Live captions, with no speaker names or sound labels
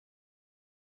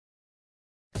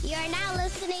You are now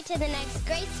listening to the next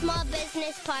great small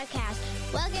business podcast.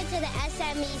 Welcome to the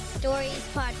S.M.E Stories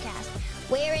podcast,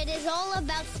 where it is all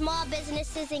about small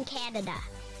businesses in Canada.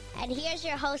 And here's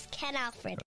your host, Ken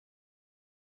Alfred.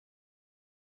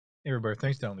 Hey everybody,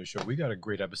 thanks for downloading the show. We got a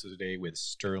great episode today with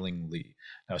Sterling Lee.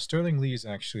 Now, Sterling Lee is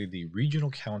actually the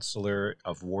Regional Councilor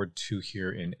of Ward 2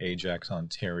 here in Ajax,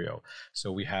 Ontario.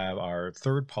 So we have our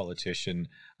third politician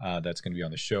that's going to be on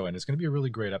the show, and it's going to be a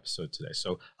really great episode today.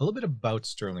 So a little bit about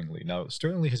Sterling Lee. Now,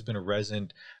 Sterling Lee has been a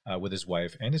resident with his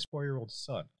wife and his 4-year-old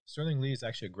son. Sterling Lee is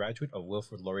actually a graduate of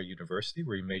Wilfrid Laurier University,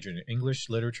 where he majored in English,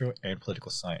 literature, and political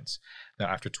science. Now,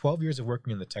 after 12 years of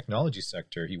working in the technology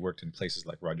sector, he worked in places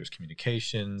like Rogers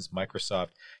Communications,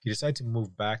 Microsoft. He decided to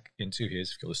move back into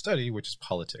his field of study, which is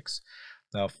politics.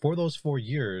 Now, for those 4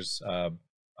 years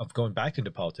of going back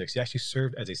into politics, he actually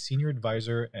served as a senior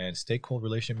advisor and stakeholder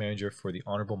relation manager for the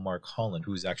Honorable Mark Holland,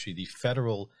 who is actually the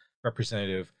federal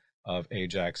representative of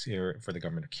Ajax here for the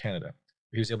Government of Canada.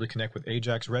 He was able to connect with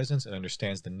Ajax residents and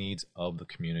understands the needs of the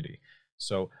community.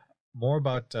 So more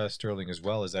about Sterling as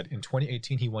well is that in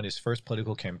 2018, he won his first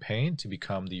political campaign to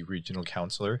become the regional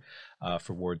councillor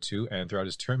for Ward 2. And throughout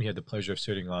his term, he had the pleasure of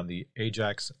serving on the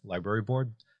Ajax Library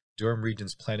Board, Durham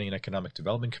Region's Planning and Economic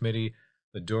Development Committee,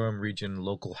 the Durham Region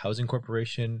Local Housing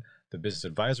Corporation, the Business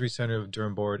Advisory Center of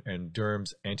Durham Board, and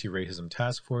Durham's Anti-Racism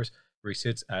Task Force, where he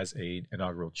sits as an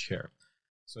inaugural chair.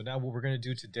 So now what we're going to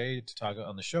do today to talk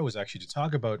on the show is actually to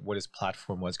talk about what his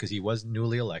platform was, because he was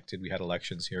newly elected. We had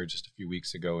elections here just a few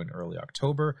weeks ago in early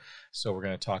October. So we're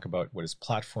going to talk about what his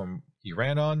platform he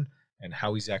ran on and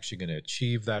how he's actually going to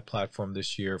achieve that platform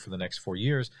this year for the next 4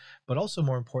 years. But also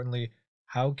more importantly,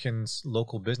 how can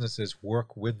local businesses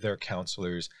work with their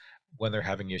councillors when they're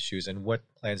having issues, and what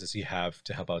plans does he have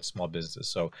to help out small businesses?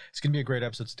 So it's going to be a great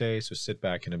episode today. So sit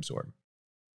back and absorb.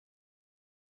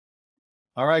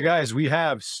 All right, guys, we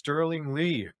have Sterling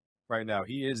Lee right now.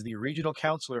 He is the regional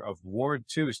councillor of Ward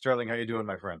 2. Sterling, how you doing,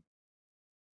 my friend?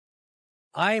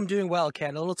 I am doing well,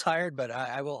 Ken. A little tired, but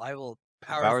I will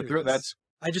power through it.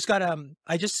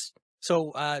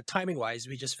 Timing wise,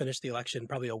 we just finished the election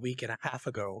probably a week and a half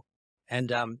ago.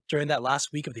 And during that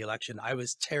last week of the election, I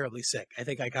was terribly sick. I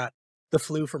think I got the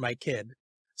flu for my kid.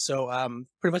 So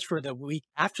pretty much for the week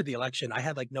after the election, I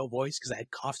had like no voice because I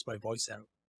had coughed my voice out.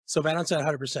 So balanced at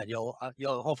 100%. You'll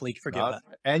hopefully forgive that.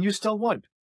 And you still won.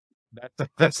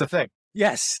 That's the thing.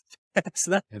 Yes. That's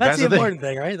the important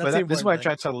thing, right? This is why I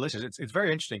try to tell the listeners. It's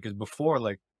very interesting because before,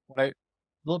 a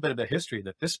little bit of the history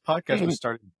that this podcast was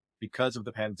started because of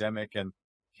the pandemic and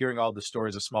hearing all the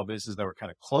stories of small businesses that were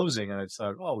kind of closing. And I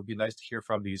thought, it would be nice to hear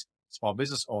from these small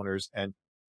business owners, and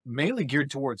mainly geared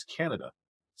towards Canada.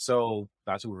 So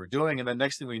that's what we were doing. And then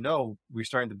next thing we know, we're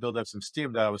starting to build up some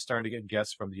steam that I was starting to get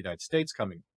guests from the United States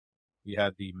coming. We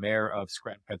had the mayor of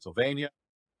Scranton, Pennsylvania,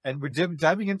 and we're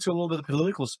diving into a little bit of the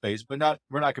political space, but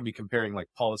we're not going to be comparing like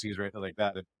policies or anything like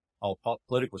that in all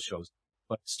political shows.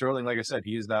 But Sterling, like I said,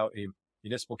 he is now a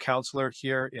municipal councillor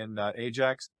here in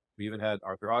Ajax. We even had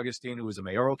Arthur Augustine, who was a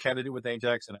mayoral candidate with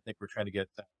Ajax, and I think we're trying to get,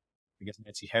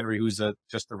 Nancy Henry, who's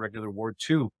just a regular Ward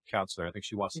 2 councillor. I think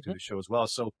she wants to do the show as well.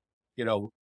 So,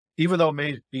 even though it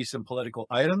may be some political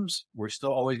items, we're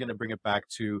still always going to bring it back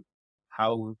to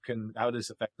how does this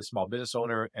affect the small business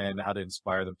owner and how to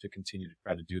inspire them to continue to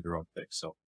try to do their own thing.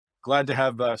 So glad to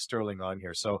have Sterling on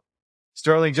here. So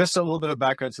Sterling, just a little bit of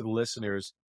background to the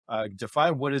listeners.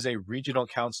 Define what is a regional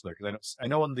councillor, because I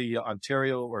know in the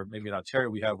Ontario, or maybe in Ontario,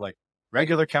 we have like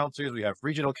regular councillors, we have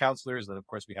regional councillors, and then of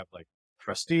course we have like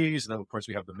trustees, and then of course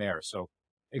we have the mayor. So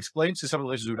explain to some of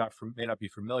the listeners who may not be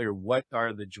familiar, what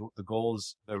are the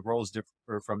goals, the roles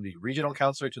differ from the regional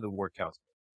councillor to the ward councillor?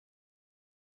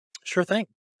 Sure thing.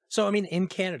 So, in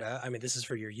Canada, this is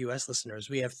for your U.S.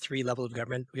 listeners, we have 3 levels of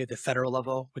government. We have the federal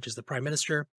level, which is the prime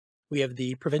minister. We have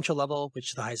the provincial level, which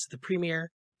is the highest of the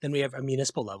premier. Then we have a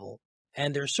municipal level.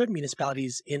 And there are certain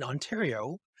municipalities in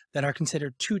Ontario that are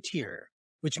considered 2-tier,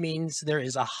 which means there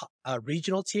is a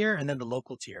regional tier and then the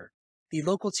local tier. The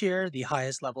local tier, the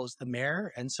highest level is the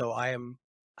mayor. And so I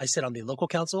sit on the local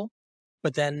council.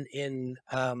 But then in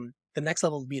the next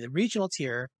level would be the regional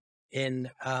tier. In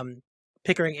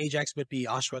Pickering, Ajax, Whitby,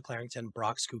 Oshawa, Clarington,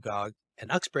 Brock, Scugog,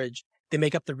 and Uxbridge. They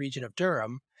make up the region of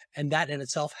Durham, and that in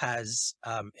itself has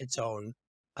its own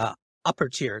upper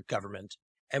tier government.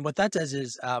 And what that does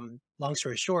is, long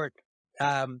story short,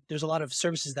 there's a lot of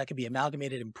services that can be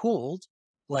amalgamated and pooled,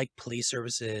 like police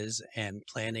services and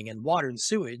planning and water and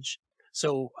sewage.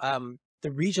 So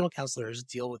the regional councillors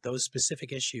deal with those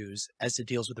specific issues as it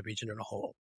deals with the region in a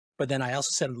whole. But then I also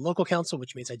sit on the local council,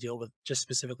 which means I deal with just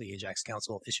specifically Ajax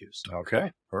Council issues. Okay,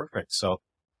 perfect. So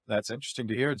that's interesting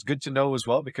to hear. It's good to know as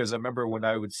well, because I remember when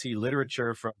I would see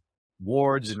literature from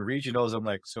wards and regionals. I'm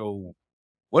like, so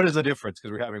what is the difference?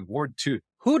 Because we're having Ward 2.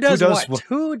 Who does what?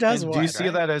 Who does And what? do you see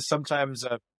right? that as sometimes,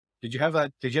 did you have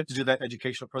to do that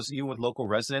educational process even with local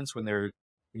residents when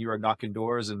you are knocking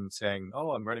doors and saying,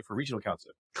 oh, I'm running for regional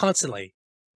council? Constantly.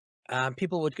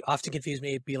 People would often confuse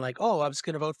me being like, oh, I was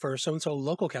going to vote for so-and-so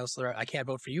local councilor. I can't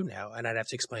vote for you now. And I'd have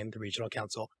to explain the regional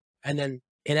council. And then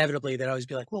inevitably they'd always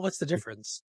be like, well, what's the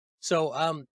difference?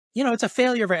 So, it's a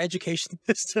failure of our education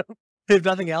system, if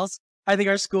nothing else. I think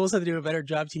our schools have to do a better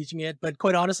job teaching it. But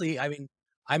quite honestly, I mean,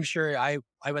 I'm sure I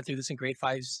went through this in grade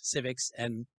 5 civics,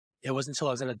 and it wasn't until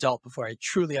I was an adult before I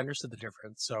truly understood the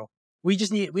difference. So we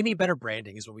need better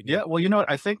branding is what we need. Yeah, well, you know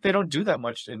what? I think they don't do that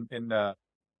much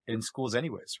in schools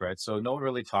anyways, right? So no one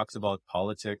really talks about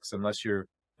politics unless you're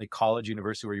like college,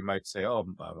 university, where you might say, oh,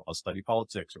 I'll study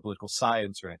politics or political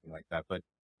science or anything like that. But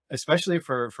especially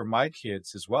for my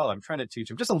kids as well, I'm trying to teach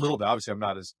them just a little bit. Obviously, I'm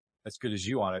not as good as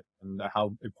you on it, and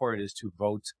how important it is to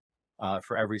vote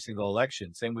for every single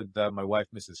election. Same with my wife,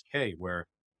 Mrs. K, where,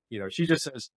 she just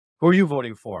says, who are you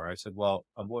voting for? I said, well,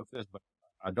 I'm voting for this, but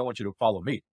I don't want you to follow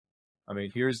me. I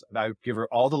mean, I give her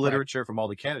all the literature from all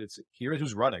the candidates. Here's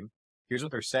who's running. Here's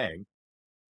what they're saying.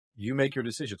 You make your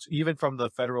decisions, even from the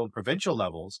federal and provincial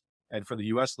levels. And for the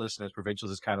U.S. listeners,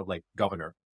 provincials is kind of like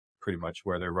governor, pretty much,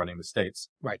 where they're running the states.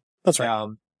 Right. That's right.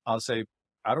 I'll say,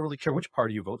 I don't really care which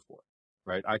party you vote for,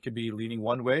 right? I could be leaning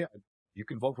one way. You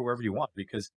can vote for wherever you want,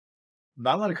 because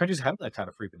not a lot of countries have that kind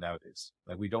of freedom nowadays.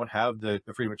 Like, we don't have the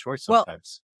freedom of choice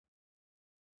sometimes. Well,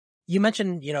 you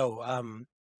mentioned,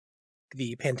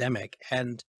 the pandemic,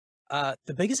 and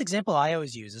the biggest example I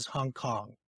always use is Hong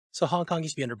Kong. So Hong Kong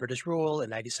used to be under British rule in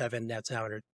 97. Now it's now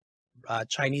under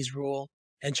Chinese rule.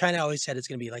 And China always said it's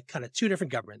going to be like kind of two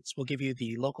different governments. We'll give you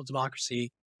the local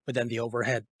democracy, but then the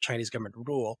overhead Chinese government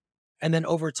rule. And then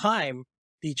over time,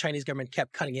 the Chinese government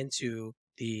kept cutting into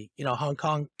the, Hong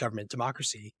Kong government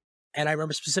democracy. And I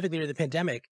remember specifically during the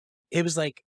pandemic, it was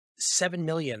like 7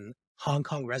 million Hong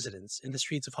Kong residents in the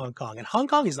streets of Hong Kong. And Hong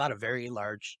Kong is not a very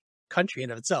large country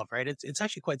in of itself, right? It's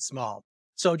actually quite small.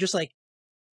 So just like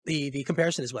the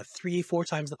comparison is 3-4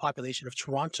 times the population of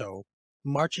Toronto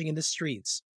marching in the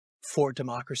streets for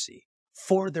democracy,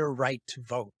 for their right to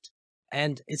vote.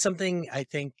 And it's something I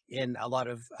think in a lot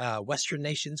of Western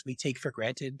nations we take for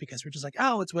granted, because we're just like,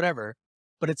 oh, it's whatever.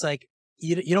 But it's like,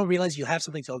 you don't realize you have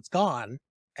something till it's gone.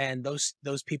 And those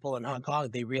people in Hong Kong,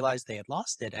 they realized they had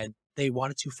lost it and they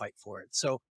wanted to fight for it.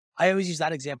 So I always use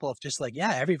that example of just like,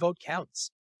 yeah, every vote counts.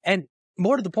 And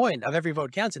more to the point of every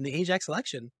vote counts, in the Ajax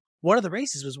election, one of the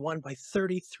races was won by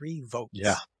 33 votes.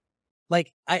 Yeah.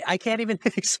 Like, I can't even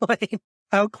explain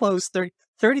how close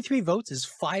 33 votes is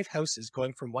 5 houses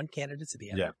going from one candidate to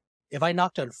the other. Yeah. If I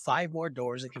knocked on 5 more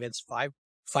doors and convinced five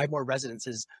more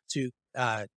residences to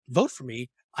vote for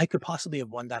me, I could possibly have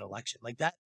won that election. Like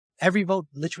that, every vote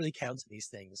literally counts in these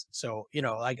things. So,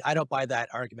 I don't buy that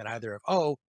argument either of,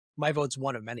 oh, my vote's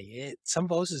one of many. Some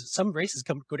races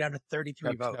go down to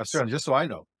 33 votes. Certainly, just so I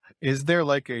know, is there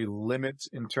like a limit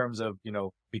in terms of,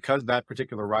 because that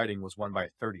particular riding was won by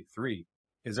 33,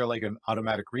 is there like an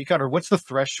automatic recount, or what's the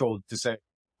threshold to say,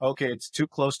 okay, it's too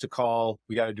close to call,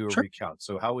 we got to do a recount?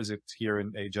 So how is it here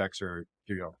in Ajax or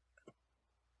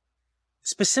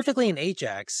Specifically in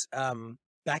Ajax,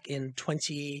 back in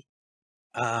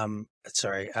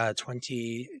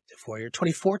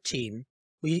 2014,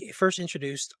 we first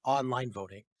introduced online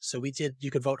voting. So you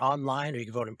could vote online or you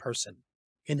could vote in person.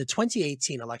 In the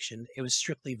 2018 election, it was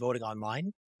strictly voting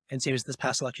online. And same as this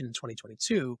past election in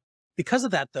 2022. Because of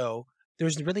that, though,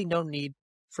 there's really no need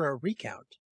for a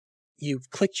recount. You've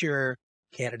clicked your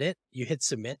candidate, you hit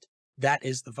submit, that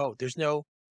is the vote. There's no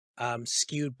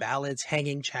skewed ballots,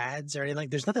 hanging chads or anything.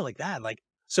 There's nothing like that.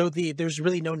 So there's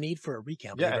really no need for a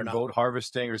recount. Yeah, and vote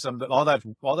harvesting or something. All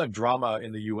that drama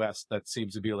in the U.S. that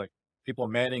seems to be like people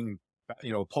manning,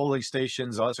 polling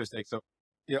stations, all that sort of thing. So,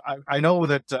 I know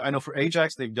for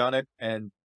Ajax they've done it,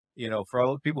 and for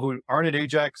all the people who aren't at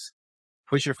Ajax,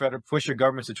 push your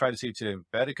governments to try to see to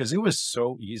embed it, because it was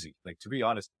so easy. Like, to be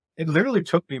honest, it literally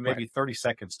took me maybe 30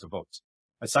 seconds to vote.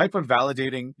 Aside from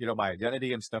validating, my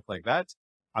identity and stuff like that,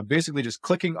 I'm basically just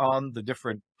clicking on the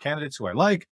different candidates who I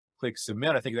like. Click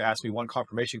submit. I think they asked me one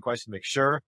confirmation question to make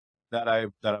sure that I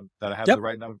have the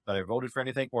right number, that I voted for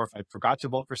anything, or if I forgot to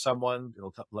vote for someone,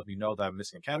 it'll let me know that I'm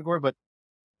missing a category. But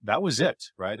that was it,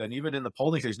 right? And even in the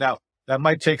polling stations, now that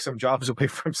might take some jobs away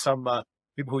from some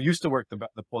people who used to work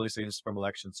the polling stations from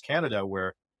Elections Canada,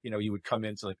 where you would come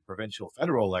into like the provincial,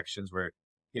 federal elections, where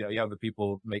you have the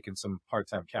people making some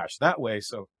part-time cash that way.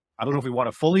 So I don't know if we want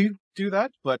to fully do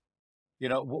that, but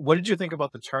what did you think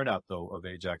about the turnout though of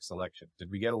Ajax election?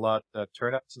 Did we get a lot of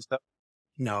turnouts and stuff?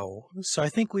 No. So I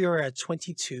think we were at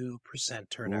 22%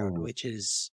 turnout, Ooh. which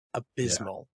is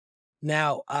abysmal.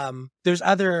 Now, there's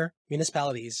other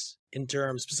municipalities in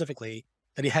Durham specifically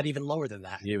that had even lower than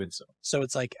that. Even so. So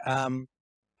it's like,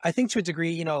 I think to a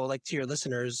degree, you know, like to your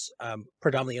listeners,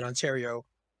 predominantly in Ontario,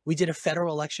 we did a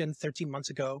federal election 13 months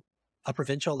ago, a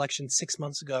provincial election 6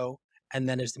 months ago, and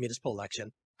then there's the municipal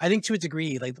election. I think to a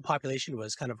degree, like the population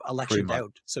was kind of electioned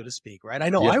out, so to speak, right? I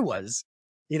know I was,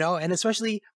 you know, and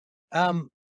especially,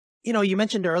 you know, you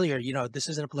mentioned earlier, you know, this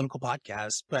isn't a political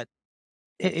podcast, but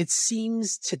it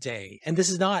seems today, and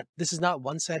this is not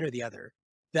one side or the other,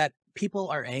 that people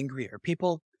are angrier.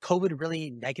 COVID really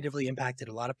negatively impacted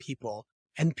a lot of people,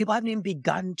 and people haven't even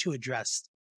begun to address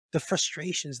the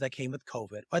frustrations that came with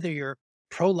COVID. Whether you're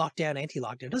pro-lockdown,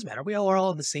 anti-lockdown, it doesn't matter. We all were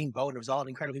all in the same boat. It was all an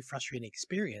incredibly frustrating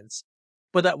experience.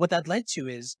 But what that led to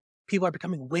is people are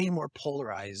becoming way more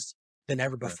polarized than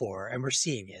ever before, and we're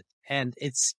seeing it. And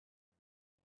it's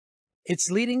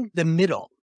leading the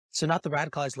middle, so not the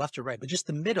radicalized left or right, but just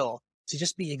the middle, to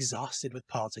just be exhausted with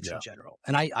politics in general.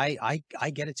 And I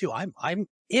get it too. I'm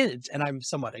in it, and I'm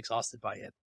somewhat exhausted by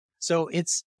it. So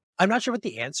I'm not sure what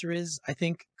the answer is. I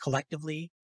think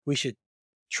collectively we should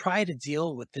try to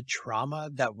deal with the trauma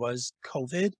that was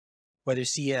COVID, whether you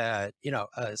see a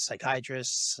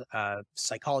psychiatrist,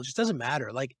 psychologist, doesn't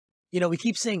matter. Like, you know, we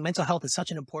keep saying mental health is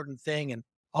such an important thing, and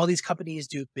all these companies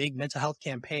do big mental health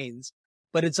campaigns,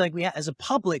 but it's like as a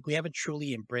public, we haven't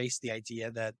truly embraced the idea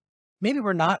that maybe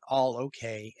we're not all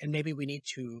okay, and maybe we need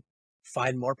to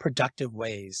find more productive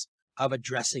ways of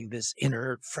addressing this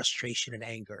inner frustration and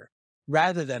anger,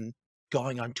 rather than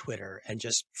going on Twitter and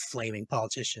just flaming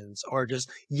politicians or just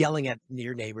yelling at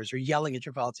your neighbors or yelling at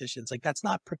your politicians. Like, that's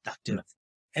not productive.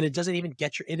 And it doesn't even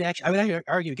get I would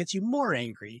argue it gets you more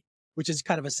angry, which is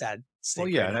kind of a sad state. Well,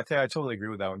 yeah, and I totally agree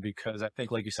with that one, because I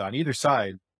think, like you said, on either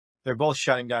side, they're both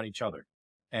shutting down each other.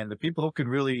 And the people who can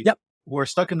really, who are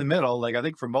stuck in the middle, like I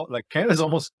think like Canada's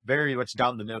almost very much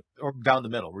down the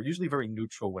middle. We're usually very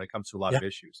neutral when it comes to a lot of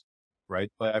issues, right?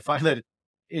 But I find that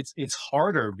it's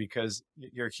harder because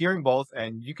you're hearing both,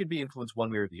 and you could be influenced one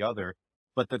way or the other.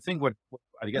 But the thing, what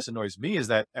I guess annoys me, is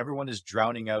that everyone is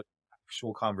drowning out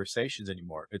actual conversations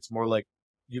anymore. It's more like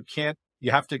you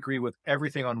have to agree with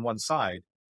everything on one side,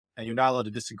 and you're not allowed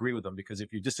to disagree with them, because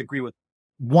if you disagree with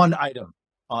one item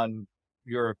on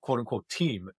your quote unquote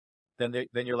team, then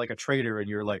you're like a traitor, and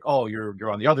you're like, oh,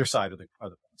 you're on the other side of the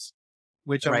fence,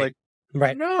 which I'm like,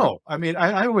 right. No, I mean,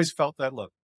 I always felt that,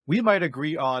 look, we might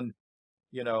agree on,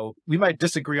 you know, we might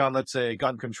disagree on, let's say,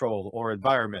 gun control or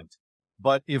environment,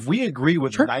 but if we agree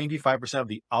with 95% of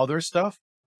the other stuff,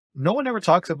 no one ever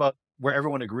talks about where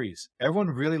everyone agrees. Everyone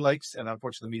really likes, and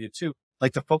unfortunately the media too,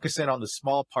 like to focus in on the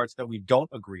small parts that we don't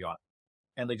agree on,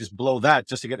 and they just blow that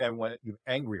just to get everyone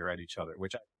angrier at each other,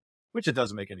 which it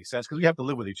doesn't make any sense, because we have to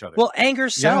live with each other. Well, anger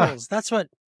sells. That's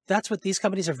what these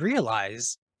companies have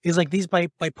realized, is like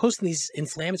by posting these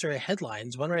inflammatory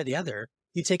headlines one way or the other,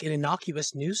 you take an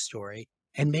innocuous news story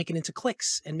and make it into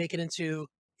clicks and make it into,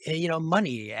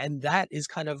 money. And that is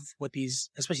kind of what these,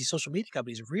 especially social media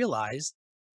companies, have realized.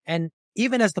 And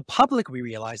even as the public, we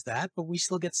realize that, but we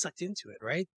still get sucked into it,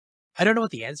 right? I don't know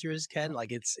what the answer is, Ken.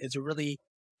 Like, it's a really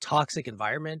toxic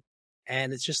environment.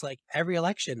 And it's just like every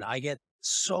election, I get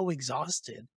so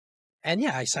exhausted. And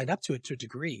yeah, I signed up to it to a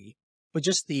degree, but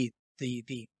just the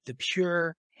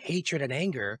pure hatred and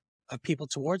anger of people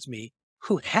towards me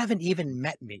who haven't even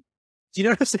met me. Do you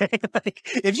know what I'm saying? Like,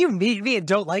 if you meet me and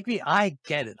don't like me, I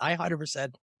get it. I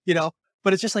 100%,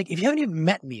 but it's just like, if you haven't even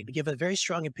met me, but you have a very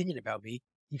strong opinion about me,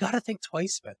 you got to think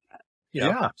twice about that.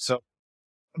 Yeah. So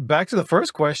back to the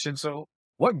first question. So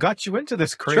what got you into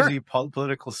this crazy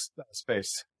political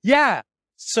space? Yeah.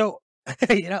 So,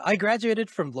 I graduated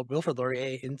from Wilfrid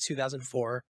Laurier in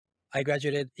 2004. I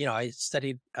graduated, I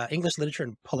studied English literature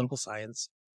and political science.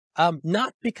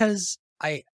 Not because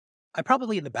I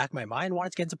probably in the back of my mind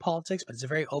wanted to get into politics, but it's a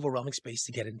very overwhelming space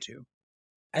to get into.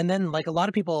 And then, like a lot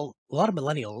of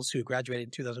millennials who graduated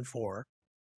in 2004,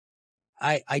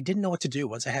 I didn't know what to do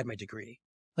once I had my degree.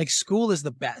 Like, school is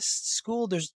the best. School,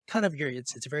 there's kind of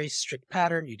it's a very strict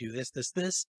pattern. You do this, this,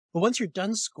 this. But once you're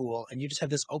done school and you just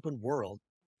have this open world,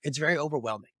 it's very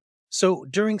overwhelming. So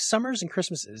during summers and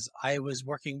Christmases, I was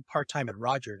working part-time at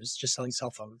Rogers, just selling cell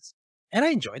phones. And I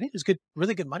enjoyed it. It was good,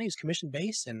 really good money. It was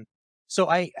commission-based. And so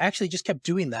I actually just kept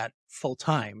doing that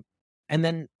full-time, and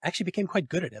then actually became quite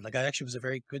good at it. Like, I actually was a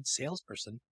very good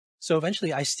salesperson. So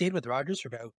eventually I stayed with Rogers for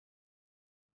about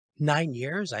 9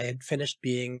 years. I had finished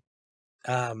being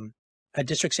a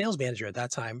district sales manager at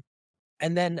that time.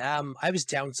 And then I was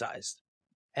downsized.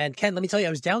 And Ken, let me tell you, I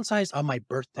was downsized on my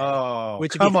birthday. Oh,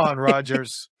 come on,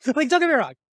 Rogers. Like, don't get me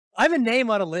wrong. I have a name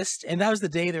on a list, and that was the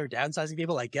day they were downsizing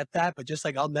people. I get that, but just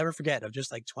like I'll never forget of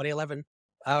just like 2011,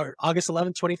 August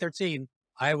 11th, 2013,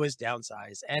 I was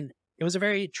downsized, and it was a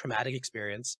very traumatic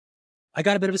experience. I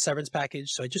got a bit of a severance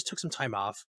package, so I just took some time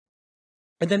off.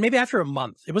 And then maybe after a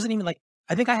month, it wasn't even like,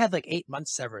 I think I had like 8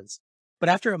 months severance, but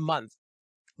after a month,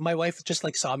 my wife just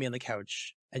like saw me on the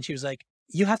couch and she was like,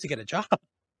 you have to get a job.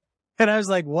 And I was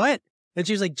like, what? And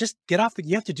she was like, just get off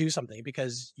you have to do something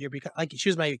because like, she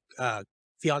was my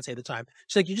fiance at the time.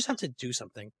 She's like, you just have to do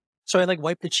something. So I like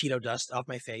wiped the Cheeto dust off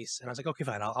my face and I was like, okay,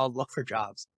 fine. I'll look for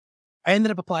jobs. I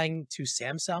ended up applying to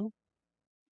Samsung.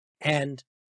 And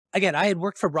again, I had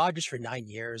worked for Rogers for 9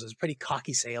 years. I was a pretty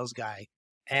cocky sales guy.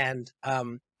 And I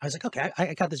was like, okay,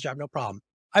 I got this job, no problem.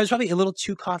 I was probably a little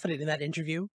too confident in that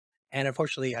interview. And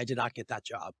unfortunately, I did not get that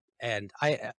job. And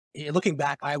looking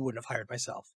back, I wouldn't have hired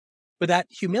myself. But that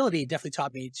humility definitely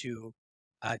taught me to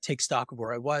take stock of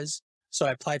where I was. So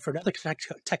I applied for another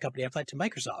tech company. I applied to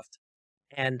Microsoft.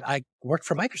 And I worked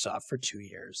for Microsoft for 2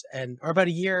 years or about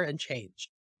a year and change.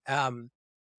 And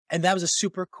that was a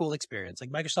super cool experience. Like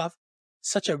Microsoft,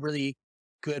 such a really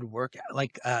good work,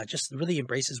 just really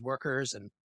embraces workers and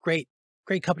great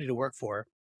company to work for.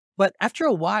 But after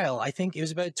a while, I think it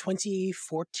was about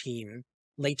 2014,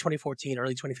 late 2014,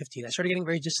 early 2015, I started getting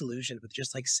very disillusioned with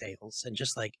just like sales and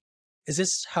just like, is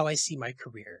this how I see my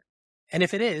career? And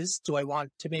if it is, do I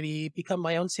want to maybe become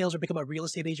my own sales or become a real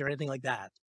estate agent or anything like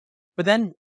that? But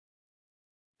then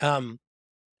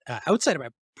outside of my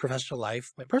professional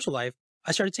life, my personal life,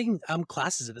 I started taking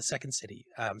classes at the Second City.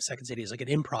 Second City is like an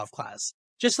improv class,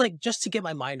 just to get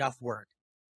my mind off work.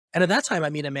 And at that time, I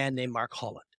meet a man named Mark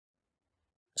Holland.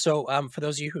 So for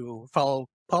those of you who follow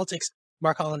politics,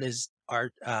 Mark Holland is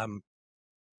our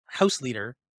House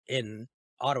leader in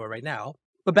Ottawa right now.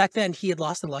 But back then, he had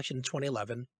lost an election in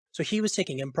 2011. So he was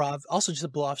taking improv, also just to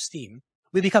blow off steam.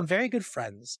 We become very good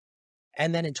friends.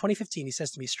 And then in 2015, he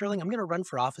says to me, Sterling, I'm going to run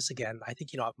for office again. I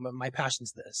think, my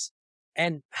passion's this.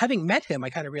 And having met him, I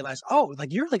kind of realized, oh,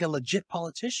 like you're like a legit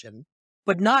politician,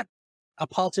 but not a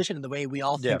politician in the way we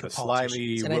all think of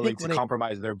politicians. And willing to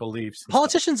compromise their beliefs.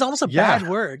 Politician's almost a bad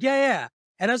word. Yeah.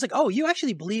 And I was like, oh, you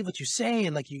actually believe what you say.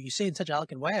 And like you say in such an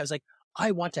eloquent way. I was like,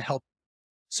 I want to help.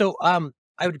 So I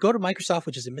would go to Microsoft,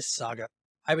 which is in Mississauga.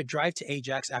 I would drive to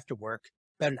Ajax after work,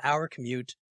 about an hour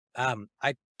commute.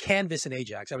 I'd canvass in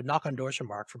Ajax. I would knock on doors for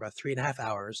Mark for about 3.5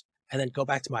 hours and then go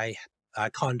back to my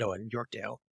condo in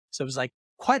Yorkdale. So it was like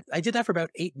I did that for about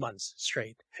 8 months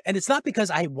straight. And it's not because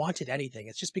I wanted anything.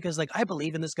 It's just because like, I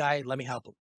believe in this guy. Let me help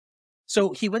him.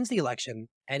 So he wins the election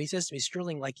and he says to me,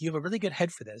 Sterling, like you have a really good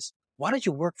head for this. Why don't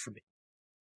you work for me?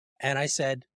 And I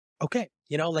said, okay,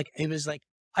 like it was like,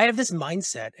 I have this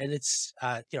mindset and it's,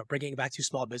 bringing it back to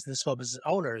small business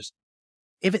owners.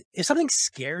 If something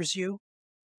scares you,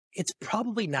 it's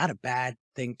probably not a bad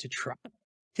thing to try.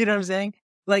 You know what I'm saying?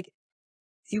 Like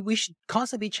we should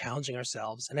constantly be challenging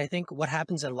ourselves. And I think what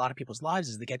happens in a lot of people's lives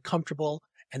is they get comfortable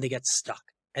and they get stuck.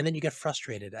 And then you get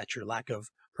frustrated at your lack of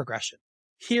progression.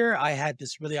 Here, I had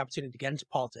this really opportunity to get into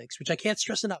politics, which I can't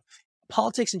stress enough.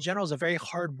 Politics in general is a very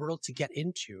hard world to get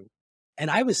into. And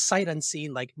I was sight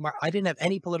unseen. Like I didn't have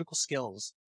any political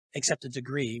skills except a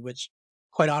degree, which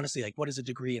quite honestly, like what is a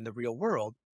degree in the real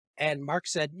world? And Mark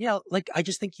said, like, I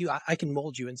just think I can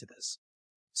mold you into this.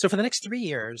 So for the next 3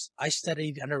 years, I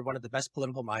studied under one of the best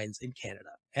political minds in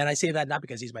Canada. And I say that not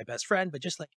because he's my best friend, but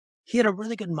just like he had a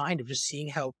really good mind of just seeing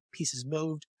how pieces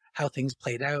moved, how things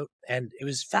played out. And it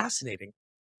was fascinating.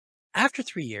 After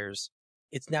 3 years,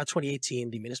 it's now 2018,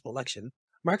 the municipal election.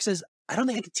 Mark says, I don't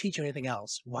think I can teach you anything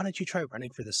else. Why don't you try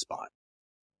running for this spot?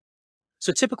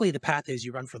 So typically the path is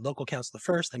you run for local council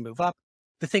first, then move up.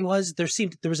 The thing was, there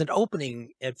was an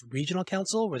opening at regional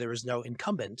council where there was no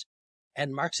incumbent.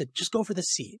 And Mark said, just go for the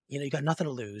seat. You got nothing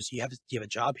to lose. You have a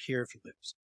job here if you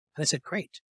lose. And I said,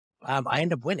 great. I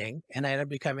ended up winning and I ended up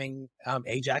becoming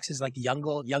Ajax's like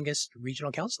youngest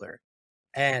regional councilor.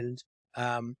 And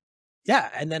and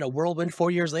then a whirlwind 4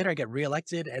 years later, I get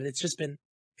reelected and it's been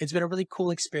a really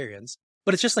cool experience.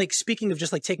 But it's just like, speaking of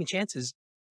just like taking chances,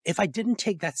 if I didn't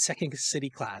take that Second City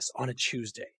class on a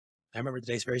Tuesday, I remember the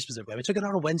days very specifically. If I took it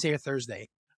on a Wednesday or Thursday,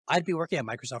 I'd be working at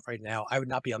Microsoft right now. I would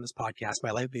not be on this podcast.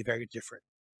 My life would be very different.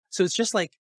 So it's just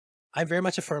like, I'm very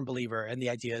much a firm believer in the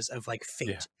ideas of like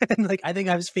fate. Yeah. And like, I think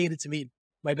I was fated to meet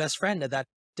my best friend. And that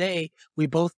day, we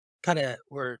both kind of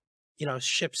were,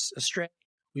 ships astray.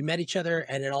 We met each other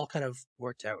and it all kind of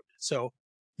worked out. So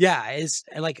yeah, it's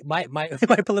like my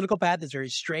political path is very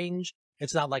strange.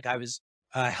 It's not like I was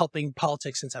helping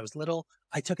politics since I was little.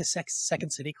 I took a Second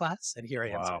City class and here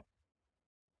I am. Wow.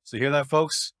 So you hear that,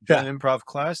 folks? Join an improv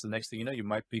class. The next thing you know, you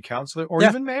might be councilor or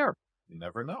even mayor. You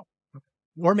never know.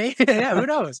 Or maybe, yeah, who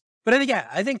knows? But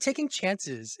I think taking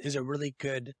chances is a really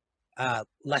good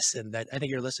lesson that I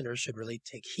think your listeners should really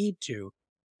take heed to.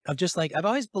 Of just like, I've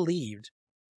always believed,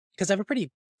 because I have a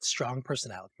pretty strong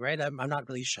personality, right? I'm not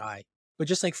really shy, but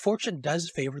just like fortune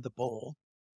does favor the bold.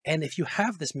 And if you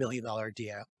have this $1 million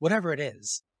idea, whatever it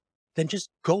is, then just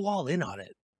go all in on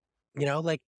it.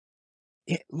 Like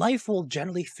life will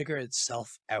generally figure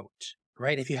itself out,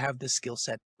 right? If you have the skill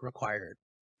set required.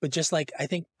 But just like, I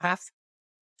think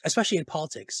especially in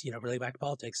politics, really back to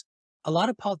politics, a lot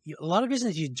of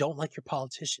reasons you don't like your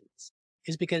politicians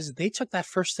is because they took that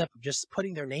first step of just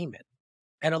putting their name in.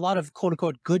 And a lot of quote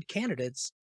unquote good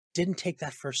candidates didn't take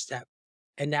that first step.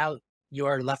 And now you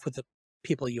are left with the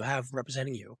people you have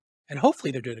representing you. And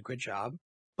hopefully they're doing a good job.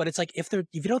 But it's like, if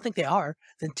you don't think they are,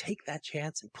 then take that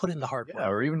chance and put in the hard work.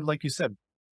 Or even like you said,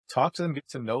 talk to them, get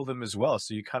to know them as well.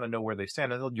 So you kind of know where they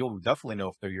stand. And you'll definitely know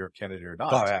if they're your candidate or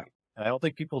not. Oh, yeah. And I don't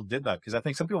think people did that because I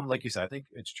think some people, like you said, I think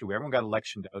it's true. Everyone got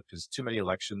electioned out because too many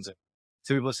elections. And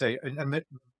some people say, and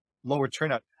lower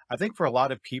turnout. I think for a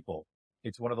lot of people,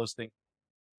 it's one of those things.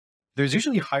 There's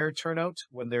usually higher turnout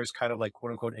when there's kind of like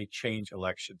quote unquote a change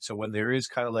election. So when there is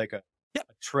kind of like a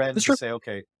trend to say,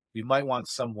 okay, we might want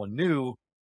someone new,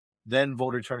 then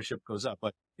voter turnout goes up.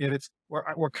 But if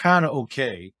we're kind of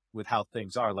okay with how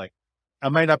things are. Like I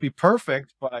might not be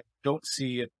perfect, but I don't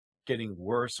see it getting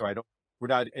worse, or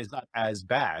it's not as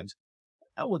bad.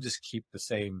 I will just keep the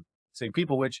same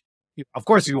people, which of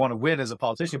course you want to win as a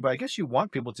politician, but I guess you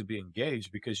want people to be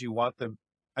engaged because you want them.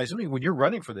 I assume when you're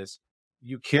running for this,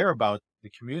 you care about the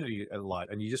community a lot,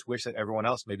 and you just wish that everyone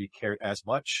else maybe cared as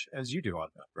much as you do on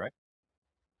that, right?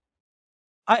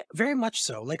 I very much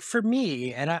so. Like for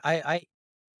me, and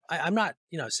I'm not,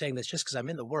 saying this just because I'm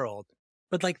in the world,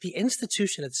 but like the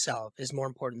institution itself is more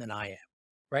important than I am,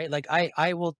 right? Like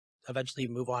I will eventually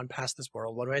move on past this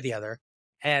world one way or the other.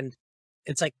 And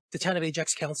it's like the town of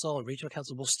Ajax Council and regional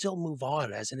council will still move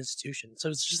on as an institution. So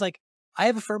it's just like, I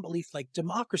have a firm belief like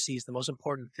democracy is the most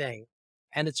important thing.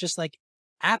 And it's just like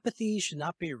apathy should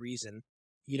not be a reason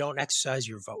you don't exercise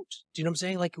your vote. Do you know what I'm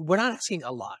saying? Like we're not asking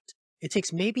a lot. It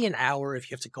takes maybe an hour if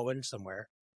you have to go in somewhere,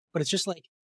 but it's just like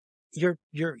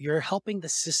you're helping the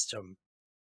system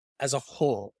as a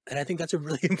whole. And I think that's a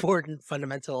really important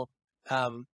fundamental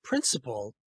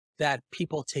principle that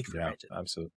people take for granted.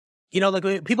 Absolutely.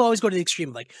 Like people always go to the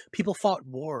extreme, like people fought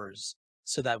wars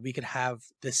so that we could have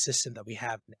this system that we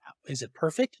have now. Is it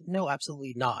perfect? No,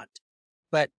 absolutely not.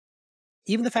 But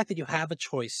even the fact that you have a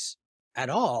choice at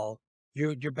all,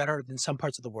 you're better than some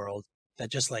parts of the world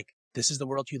that just like, this is the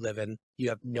world you live in. You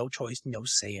have no choice, no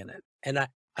say in it. And I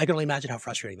can only imagine how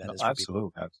frustrating that is.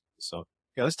 Absolutely. So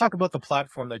let's talk about the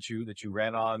platform that you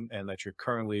ran on and that you're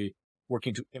currently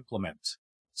working to implement.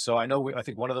 So I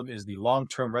think one of them is the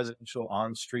long-term residential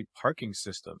on-street parking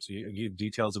system. So you give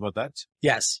details about that?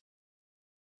 Yes.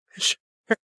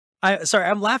 Sorry,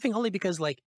 I'm laughing only because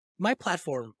like my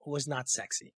platform was not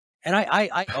sexy. And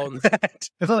I own that.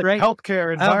 It's like right?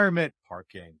 Healthcare, environment,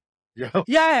 parking.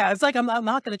 Yeah. It's like, I'm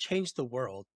not going to change the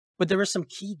world, but there were some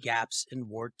key gaps in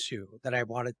Ward 2 that I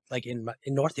wanted, like in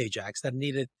North Ajax, that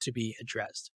needed to be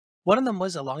addressed. One of them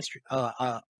was a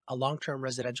long-term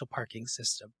residential parking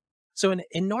system. So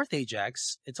in North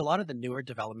Ajax, it's a lot of the newer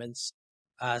developments,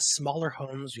 smaller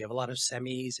homes. We have a lot of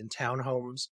S.M.Es and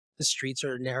townhomes. The streets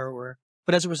are narrower.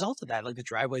 But as a result of that, like the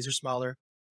driveways are smaller.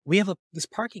 We have this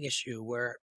parking issue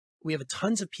where we have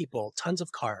tons of people, tons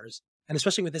of cars. And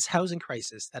especially with this housing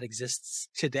crisis that exists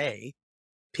today,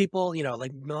 people,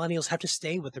 like millennials have to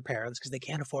stay with their parents because they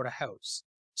can't afford a house.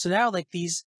 So now like you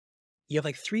have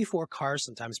like 3-4 cars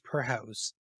sometimes per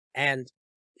house and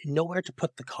nowhere to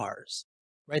put the cars.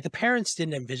 Right? The parents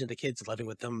didn't envision the kids living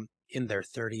with them in their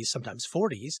 30s, sometimes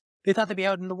 40s. They thought they'd be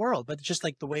out in the world, but just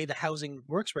like the way the housing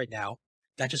works right now,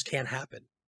 that just can't happen.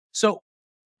 So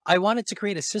I wanted to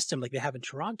create a system like they have in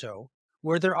Toronto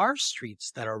where there are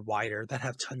streets that are wider, that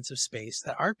have tons of space,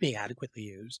 that aren't being adequately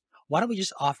used. Why don't we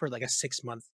just offer like a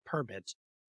 6-month permit?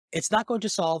 It's not going to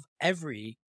solve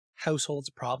every household's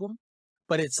problem,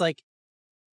 but it's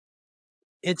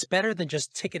better than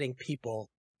just ticketing people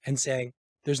and saying,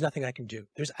 there's nothing I can do.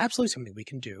 There's absolutely something we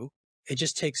can do. It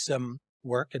just takes some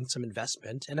work and some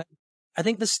investment. And I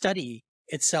think the study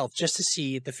itself, just to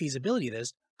see the feasibility of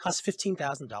this, costs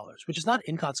 $15,000, which is not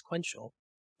inconsequential.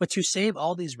 But to save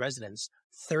all these residents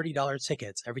 $30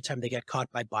 tickets every time they get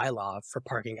caught by bylaw for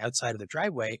parking outside of the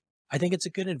driveway, I think it's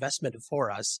a good investment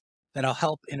for us that'll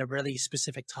help in a really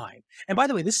specific time. And by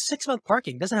the way, this 6-month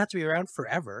parking doesn't have to be around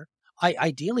forever.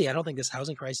 Ideally, I don't think this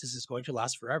housing crisis is going to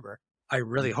last forever. I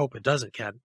really hope it doesn't,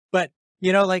 Ken. But,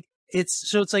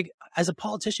 it's like, as a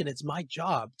politician, it's my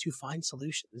job to find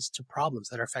solutions to problems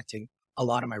that are affecting a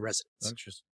lot of my residents.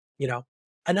 Interesting. You know,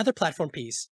 another platform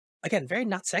piece, again, very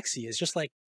not sexy, is just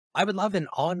like, I would love an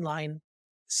online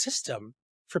system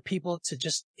for people to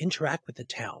just interact with the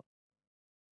town.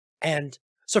 And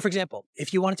so, for example,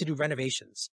 if you wanted to do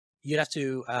renovations, you'd have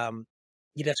to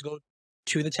go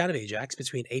to the town of Ajax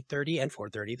between 8:30 and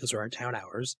 4:30. Those are our town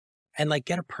hours, and like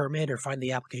get a permit or find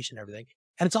the application and everything.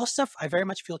 And it's all stuff I very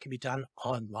much feel can be done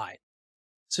online.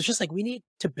 So it's just like we need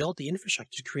to build the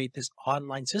infrastructure to create this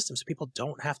online system so people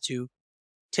don't have to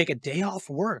take a day off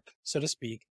work, so to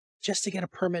speak, just to get a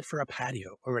permit for a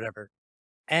patio or whatever.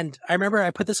 And I remember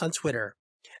I put this on Twitter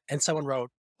and someone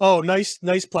wrote, "Oh, nice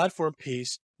platform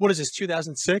piece. What is this,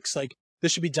 2006? Like,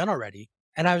 this should be done already."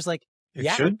 And I was like, It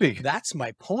yeah, should be. that's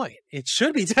my point. It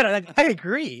should be done. Like, I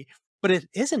agree, but it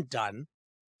isn't done.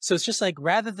 So it's just like,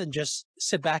 rather than just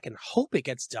sit back and hope it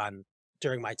gets done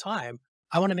during my time,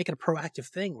 I want to make it a proactive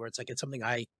thing where it's like, it's something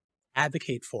I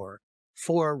advocate for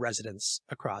residents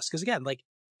across. Because again, like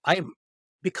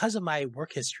because of my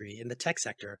work history in the tech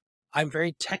sector, I'm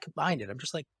very tech minded. I'm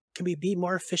just like, can we be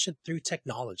more efficient through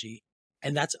technology?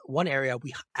 And that's one area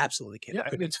we absolutely can. Yeah,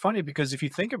 and it's funny because if you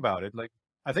think about it, like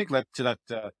I think to that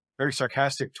very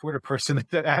sarcastic Twitter person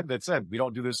that said we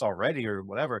don't do this already or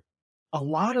whatever, a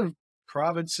lot of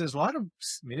provinces, a lot of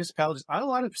municipalities, a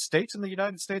lot of states in the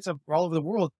United States, all over the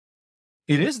world,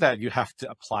 it is that you have to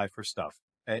apply for stuff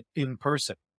in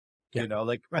person. Yeah. You know,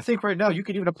 like I think right now you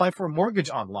can even apply for a mortgage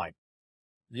online.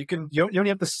 You don't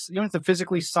have to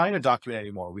physically sign a document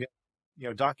anymore. We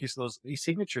those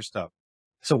e-signature stuff.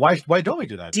 So why don't we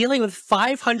do that? Dealing with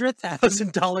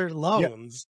 $500,000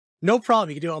 loans, no problem.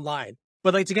 You can do it online.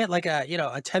 But like to get like a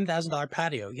 $10,000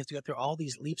 patio, you have to go through all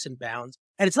these leaps and bounds.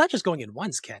 And it's not just going in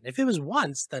once, Ken. If it was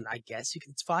once, then I guess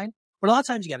it's fine. But a lot of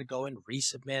times you got to go and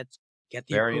resubmit, get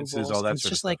the variances, approvals. all that it's sort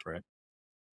of just stuff, like, right?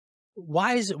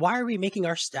 why are we making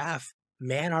our staff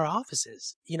man our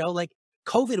offices? Like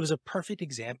COVID was a perfect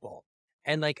example.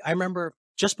 And like, I remember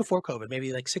just before COVID,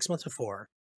 maybe like 6 months before,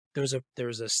 there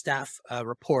was a staff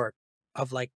report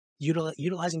of like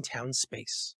utilizing town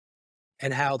space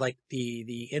and how like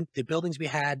the buildings we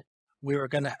had, we were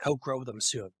going to outgrow them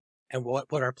soon, and what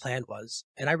our plan was.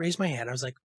 And I raised my hand. I was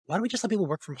like, why don't we just let people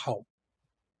work from home?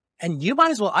 And I might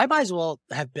as well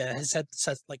have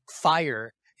said like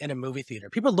fire in a movie theater.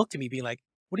 People looked at me being like,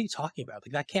 what are you talking about?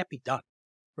 Like, that can't be done.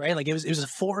 Right. Like it was a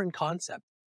foreign concept.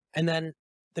 And then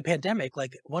the pandemic,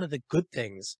 like one of the good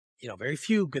things, very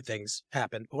few good things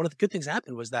happened, but one of the good things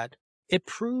happened was that it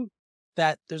proved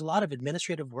that there's a lot of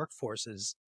administrative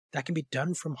workforces that can be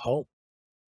done from home.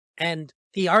 And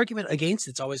the argument against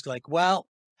it's always like, well,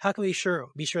 how can we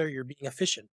be sure you're being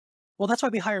efficient? Well, that's why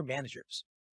we hire managers.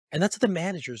 And that's the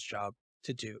manager's job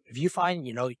to do. If you find,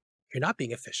 you're not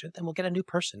being efficient, then we'll get a new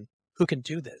person who can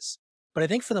do this. But I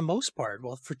think for the most part,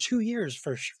 well, for 2 years,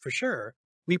 for sure,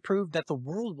 we proved that the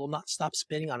world will not stop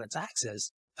spinning on its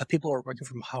axis if people are working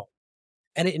from home.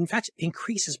 And it, in fact,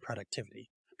 increases productivity.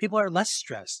 People are less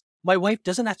stressed. My wife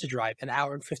doesn't have to drive an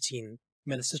hour and 15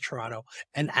 minutes to Toronto,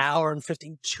 an hour and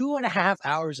 15, 2.5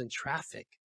 hours in traffic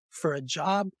for a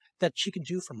job that she can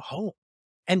do from home.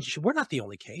 And we're not the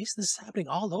only case. This is happening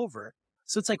all over.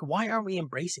 So it's like, why aren't we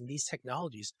embracing these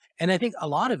technologies? And I think a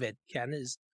lot of it, Ken,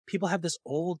 is people have this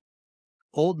old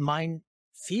mind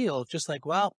feel, just like,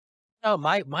 well,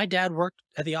 my dad worked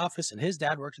at the office and his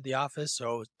dad worked at the office,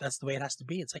 so that's the way it has to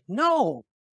be. It's like, no,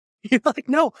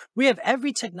 no, we have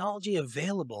every technology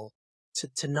available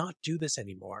to not do this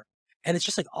anymore. And it's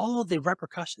just like all of the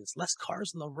repercussions, less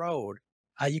cars on the road.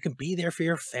 You can be there for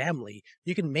your family.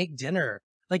 You can make dinner.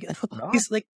 Like,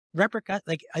 it's like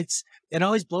like it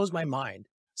always blows my mind.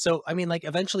 So, I mean, like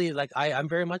eventually, like I'm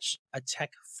very much a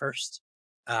tech first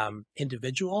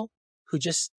individual who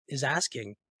just is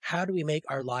asking, how do we make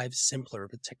our lives simpler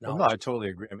with technology? Well, no, I totally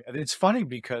agree. I mean, it's funny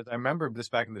because I remember this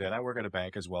back in the day, and I work at a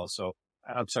bank as well. So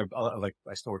I'm sorry,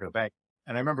 I still work at a bank.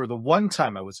 And I remember the one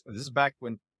time this is back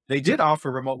when they did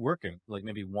offer remote working, like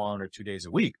maybe 1 or 2 days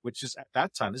a week, which is at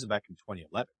that time, this is back in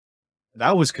 2011.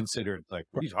 That was considered like,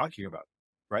 what are you talking about?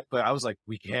 Right. But I was like,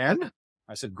 we can?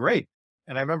 I said, great.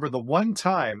 And I remember the one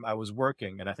time I was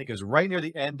working, and I think it was right near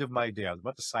the end of my day, I was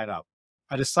about to sign up.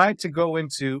 I decided to go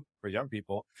into, for young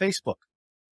people, Facebook.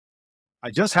 I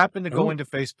just happened to go into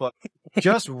Facebook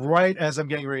just right as I'm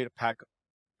getting ready to pack up.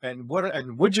 And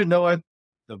would you know it,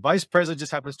 the vice president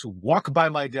just happens to walk by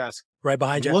my desk, right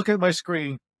behind you, look at my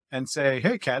screen and say,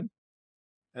 hey, Ken.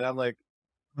 And I'm like,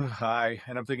 hi.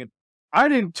 And I'm thinking, I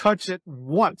didn't touch it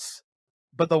once,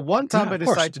 but the one time I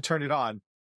decide to turn it on,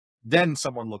 then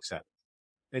someone looks at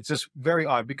it. It's just very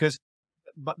odd because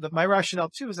my rationale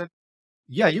too is that,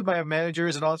 yeah, you might have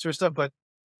managers and all that sort of stuff, but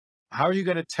how are you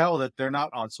going to tell that they're not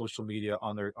on social media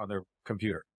on their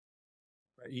computer?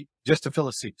 right? Just to fill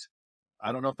a seat.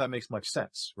 I don't know if that makes much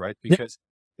sense, right? Yeah. Because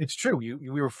it's true. We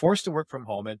were forced to work from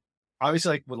home, and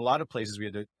obviously, like with a lot of places, we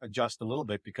had to adjust a little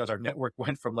bit because our network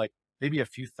went from like maybe a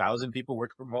few thousand people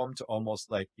working from home to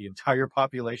almost like the entire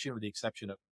population, with the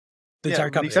exception of The entire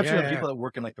with the company. exception Yeah, of yeah, people that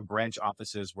work in like the branch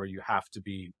offices where you have to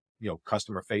be,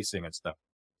 customer facing and stuff.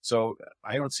 So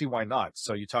I don't see why not.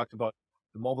 So you talked about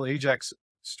the mobile Ajax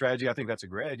strategy. I think that's a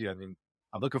great idea. I mean,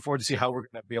 I'm looking forward to see how we're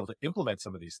going to be able to implement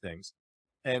some of these things.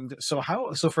 And so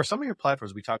for some of your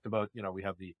platforms, we talked about, we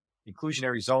have the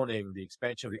inclusionary zoning, the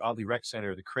expansion of the Audley Rec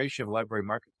Center, the creation of library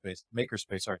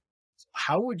makerspace. Sorry.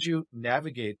 How would you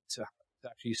navigate to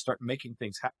actually start making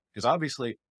things happen? Because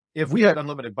obviously, if we had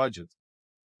unlimited budgets,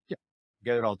 yeah,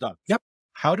 get it all done. Yep.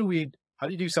 How do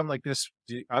you do something like this?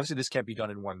 Obviously, this can't be done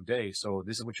in one day. So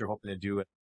this is what you're hoping to do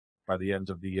by the end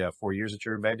of the 4 years that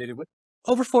you're mandated with.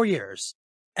 Over 4 years.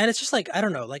 And it's just like, I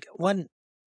don't know, like when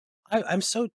I'm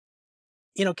so,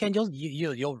 Ken,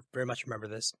 you'll very much remember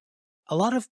this. A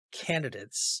lot of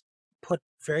candidates put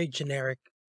very generic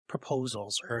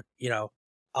proposals or,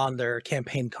 on their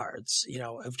campaign cards,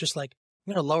 of just like,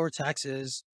 lower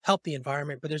taxes, help the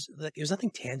environment, but there's nothing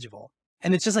tangible.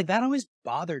 And it's just like, that always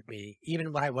bothered me,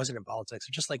 even when I wasn't in politics.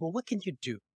 It's just like, well, what can you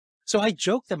do? So I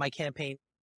joked that my campaign,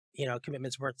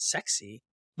 commitments weren't sexy,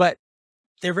 but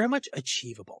they're very much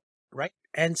achievable, right?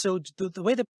 And so the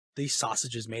way that the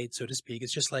sausage is made, so to speak,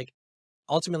 is just like,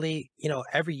 ultimately,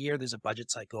 every year there's a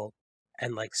budget cycle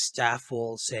and like staff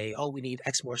will say, oh, we need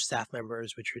X more staff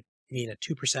members, which would mean a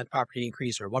 2% property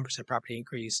increase or 1% property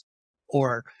increase,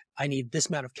 or I need this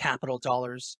amount of capital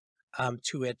dollars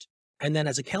to it. And then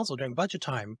as a council during budget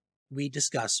time, we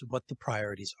discuss what the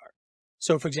priorities are.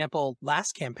 So for example,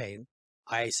 last campaign,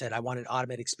 I said I wanted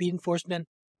automatic speed enforcement.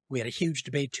 We had a huge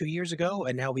debate 2 years ago,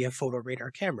 and now we have photo radar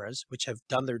cameras, which have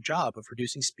done their job of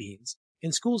reducing speeds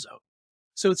in school zone.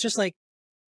 So it's just like,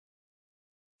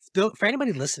 for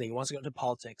anybody listening who wants to go into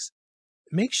politics,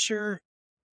 make sure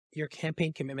your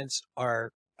campaign commitments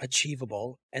are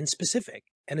achievable and specific.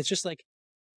 And it's just like,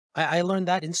 I learned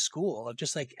that in school of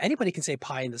just like, anybody can say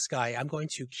pie in the sky. I'm going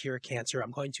to cure cancer.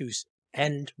 I'm going to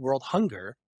end world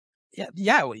hunger.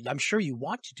 Yeah, I'm sure you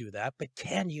want to do that, but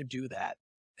can you do that?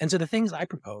 And so the things I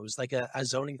propose, like a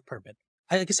zoning permit,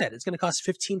 like I said, it's going to cost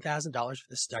 $15,000 for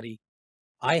the study.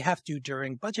 I have to,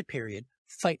 during budget period,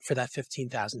 fight for that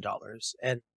 $15,000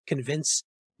 and convince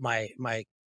my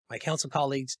council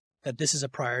colleagues that this is a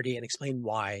priority and explain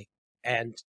why.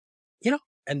 And,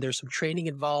 and there's some training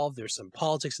involved, there's some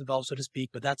politics involved, so to speak,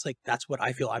 but that's what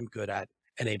I feel I'm good at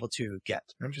and able to get.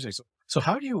 Interesting. So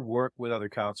how do you work with other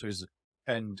councilors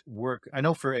and work? I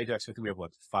know for Ajax, I think we have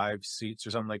 5 seats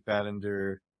or something like that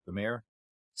under the mayor?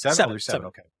 Seven.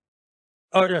 Okay.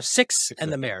 Oh, no, six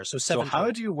and the mayor. So 7. So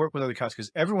how do you work with other councilors?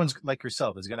 Because everyone's like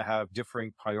yourself is going to have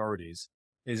differing priorities.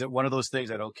 Is it one of those things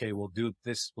that, okay, we'll do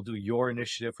this, we'll do your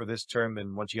initiative for this term,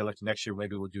 and once you get elected next year,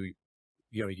 maybe we'll do,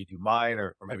 you do mine,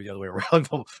 or maybe the other way around,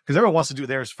 because everyone wants to do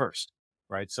theirs first,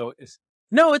 right? So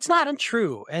no, it's not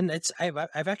untrue, and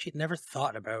I've actually never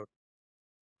thought about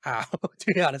how,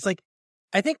 to be honest. Like,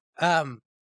 I think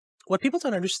what people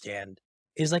don't understand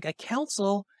is like a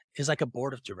council is like a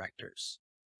board of directors,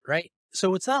 right?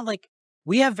 So it's not like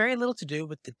we have very little to do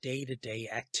with the day-to-day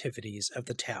activities of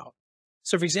the town.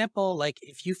 So for example, like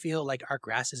if you feel like our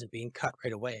grass isn't being cut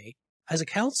right away, as a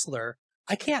councilor,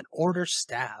 I can't order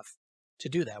staff to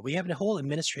do that. We have a whole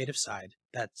administrative side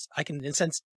that's, I can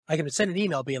send an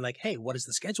email being like, hey, what is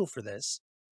the schedule for this?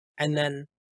 And then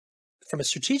from a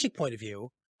strategic point of view,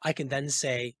 I can then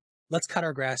say, let's cut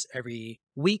our grass every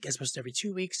week as opposed to every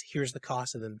 2 weeks. Here's the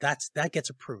cost. And then that gets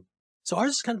approved. So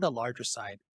ours is kind of the larger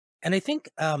side. And I think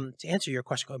to answer your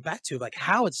question, going back to like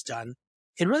how it's done,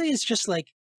 it really is just like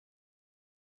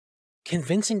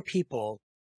convincing people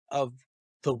of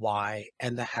the why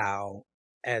and the how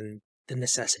and the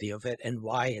necessity of it and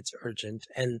why it's urgent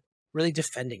and really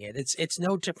defending it. It's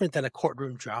no different than a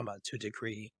courtroom drama to a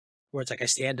degree, where it's like I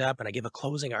stand up and I give a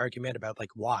closing argument about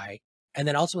like why, and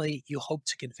then ultimately you hope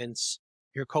to convince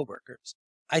your coworkers.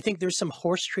 I think there's some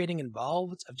horse trading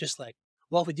involved of just like,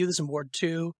 well, if we do this in Ward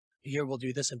 2, here we'll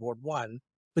do this in Ward 1.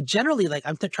 But generally, like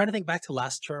I'm trying to think back to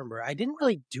last term where I didn't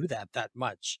really do that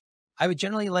much. I would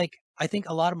generally I think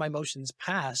a lot of my motions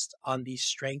passed on the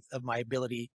strength of my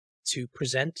ability to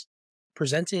present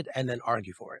it and then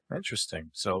argue for it. Interesting.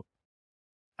 So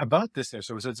about this there,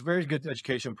 so it's a very good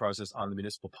education process on the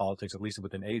municipal politics, at least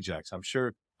within Ajax.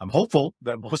 I'm hopeful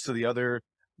that most of the other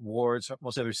wards,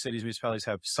 most other cities, municipalities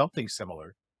have something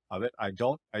similar of it. I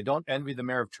don't envy the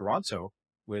mayor of Toronto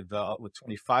with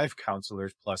 25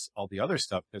 councilors plus all the other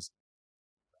stuff, because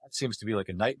that seems to be like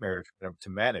a nightmare to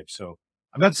manage. So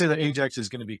I'm not to say that Ajax is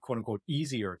going to be quote unquote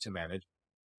easier to manage.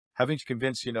 Having to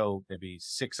convince, maybe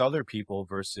 6 other people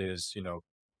versus,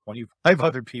 25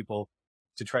 other people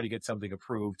to try to get something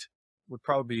approved would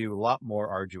probably be a lot more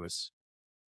arduous.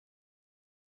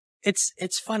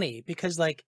 It's funny because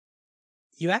like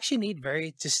you actually need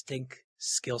very distinct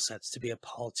skill sets to be a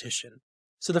politician.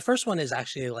 So the first one is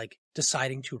actually like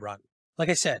deciding to run. Like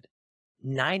I said,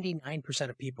 99%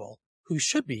 of people who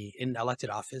should be in elected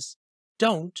office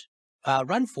don't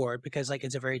run for it because like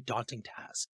it's a very daunting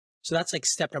task. So that's like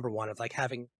step number one of like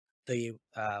having the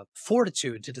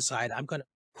fortitude to decide I'm going to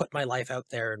put my life out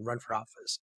there and run for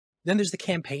office. Then there's the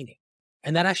campaigning.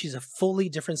 And that actually is a fully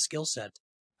different skill set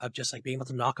of just like being able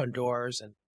to knock on doors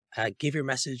and give your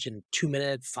message in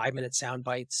 2-minute, 5-minute sound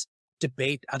bites,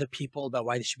 debate other people about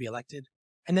why they should be elected.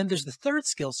 And then there's the third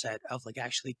skill set of like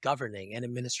actually governing and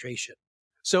administration.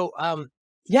 So,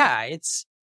 yeah, it's,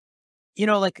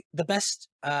 like the best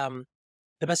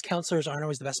counselors aren't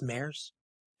always the best mayors.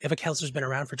 If a counselor's been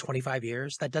around for 25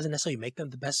 years, that doesn't necessarily make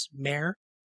them the best mayor.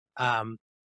 A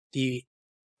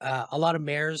lot of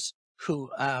mayors who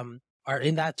are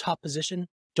in that top position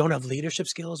don't have leadership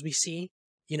skills we see,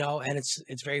 and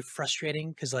it's very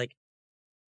frustrating because like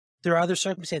there are other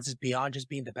circumstances beyond just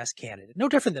being the best candidate. No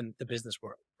different than the business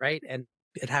world, right? And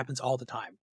it happens all the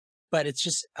time. But it's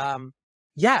just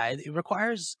it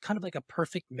requires kind of like a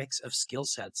perfect mix of skill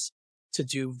sets to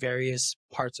do various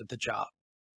parts of the job.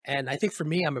 And I think for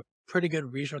me, I'm a pretty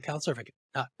good regional counselor, if I could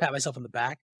not pat myself on the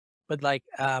back. But like,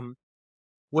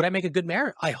 would I make a good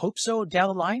mayor? I hope so down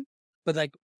the line. But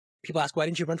like, people ask, why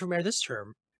didn't you run for mayor this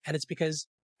term? And it's because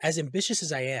as ambitious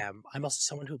as I am, I'm also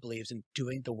someone who believes in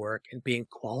doing the work and being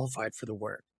qualified for the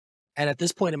work. And at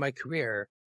this point in my career,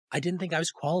 I didn't think I was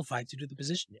qualified to do the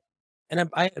position yet. And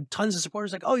I have tons of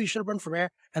supporters like, oh, you should have run for mayor.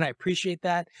 And I appreciate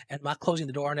that. And I'm not closing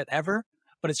the door on it ever.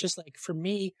 But it's just like, for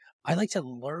me, I like to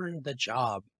learn the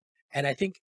job. And I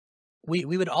think we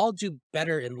would all do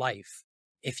better in life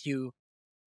if you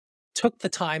took the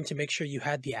time to make sure you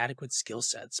had the adequate skill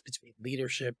sets between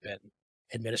leadership and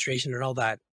administration and all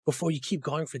that before you keep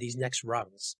going for these next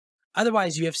rungs.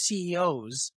 Otherwise, you have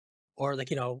CEOs or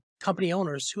like, company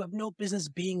owners who have no business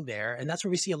being there. And that's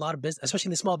where we see a lot of business, especially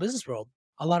in the small business world,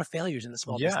 a lot of failures in the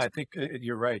small business. Yeah, I think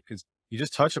you're right because you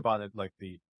just touch upon it like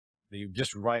the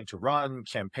just running to run,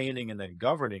 campaigning, and then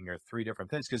governing are 3 different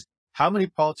things. Because how many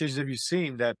politicians have you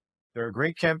seen that they're a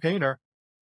great campaigner,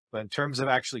 but in terms of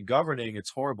actually governing,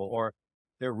 it's horrible, or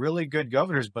they're really good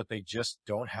governors, but they just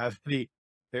don't have they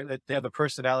have the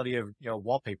personality of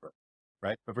wallpaper,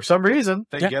 right? But for some reason,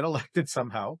 they get elected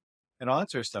somehow, and all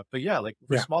that sort of stuff. But yeah, like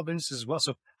for small businesses as well.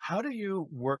 So how do you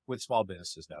work with small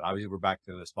businesses now? Obviously, we're back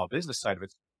to the small business side of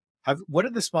it. What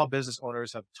did the small business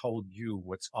owners have told you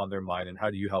what's on their mind, and how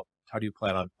do you help? How do you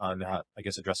plan on I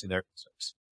guess addressing their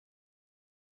concerns?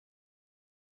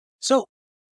 So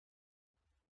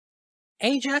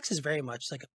Ajax is very much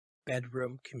like a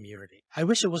bedroom community. I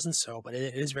wish it wasn't so, but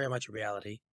it is very much a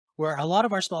reality where a lot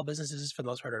of our small businesses, for the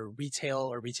most part, are retail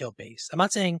or retail based. I'm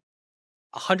not saying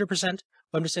 100%,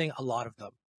 but I'm just saying a lot of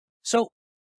them. So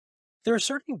there are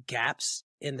certain gaps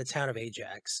in the town of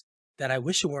Ajax that I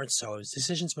wish it weren't so. It was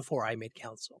decisions before I made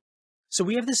council. So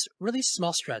we have this really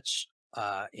small stretch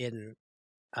in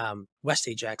West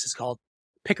Ajax. It's called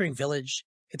Pickering Village.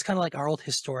 It's kind of like our old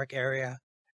historic area.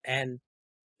 And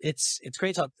it's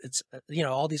great. So it's,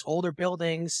 all these older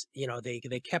buildings,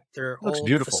 they kept their old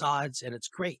facades and it's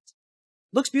great.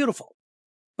 Looks beautiful.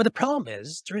 But the problem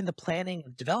is during the planning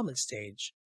and development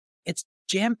stage, it's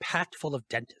jam packed full of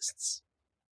dentists,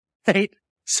 right?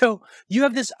 So you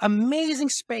have this amazing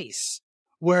space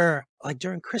where like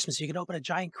during Christmas, you can open a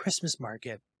giant Christmas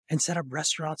market and set up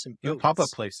restaurants and pop-up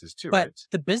places too, but right?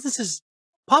 the businesses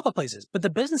pop-up places, but the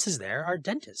businesses there are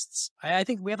dentists. I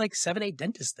think we have like 7-8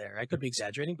 dentists there. I could be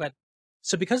exaggerating, but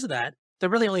so because of that, they're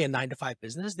really only a 9 to 5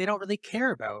 business. They don't really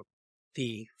care about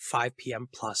the 5 p.m.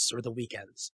 plus or the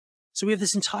weekends. So we have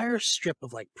this entire strip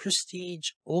of like prestige,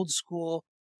 old school,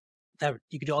 that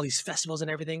you could do all these festivals and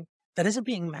everything that isn't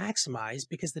being maximized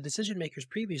because the decision makers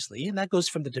previously, and that goes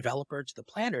from the developer to the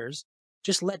planners,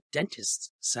 just let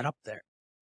dentists set up there.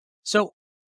 So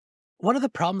one of the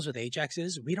problems with Ajax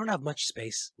is we don't have much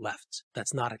space left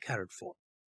that's not accounted for.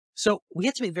 So we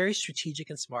have to be very strategic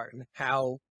and smart in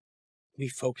how we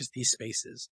focus these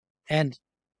spaces. And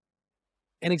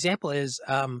an example is,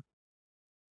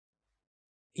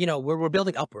 we're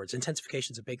building upwards.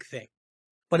 Intensification is a big thing.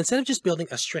 But instead of just building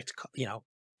a strict,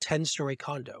 10-story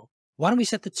condo, why don't we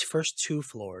set the first 2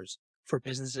 floors for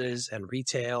businesses and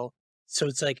retail? So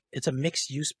it's a mixed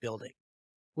use building,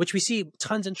 which we see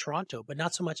tons in Toronto, but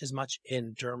not so much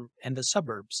in Durham and the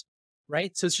suburbs.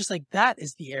 right? So it's just like that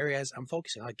is the areas I'm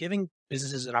focusing on, giving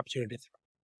businesses an opportunity to thrive.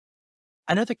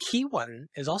 Another key one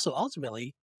is also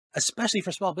ultimately, especially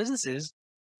for small businesses,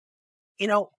 you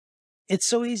know, it's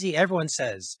so easy. Everyone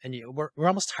says, and we're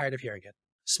almost tired of hearing it.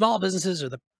 Small businesses are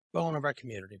the bone of our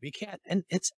community. We can't, and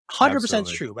it's 100%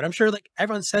 Absolutely. true. But I'm sure like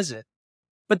everyone says it.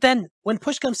 But then when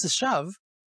push comes to shove,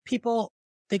 people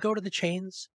they go to the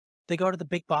chains, they go to the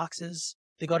big boxes,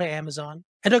 they go to Amazon.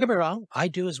 And don't get me wrong, I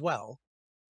do as well.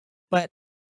 But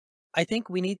I think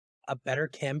we need a better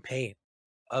campaign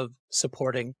of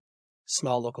supporting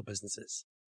small local businesses,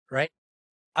 right?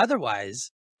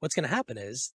 Otherwise, what's going to happen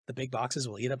is the big boxes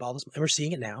will eat up all this. And we're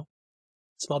seeing it now.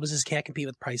 Small businesses can't compete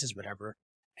with prices, whatever.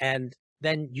 And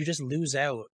then you just lose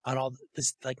out on all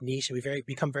this like niche and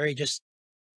become very just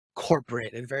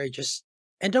corporate and very just,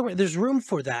 and don't worry, there's room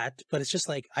for that. But it's just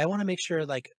like, I want to make sure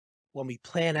like when we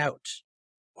plan out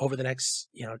over the next,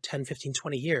 10, 15,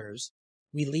 20 years,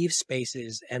 we leave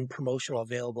spaces and promotional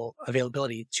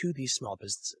availability to these small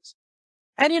businesses.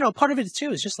 And, part of it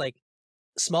too is just like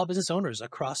small business owners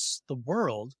across the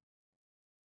world.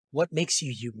 What makes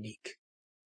you unique?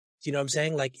 Do you know what I'm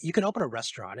saying? Like you can open a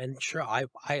restaurant and sure, I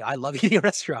love eating at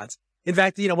restaurants. In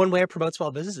fact, one way I promote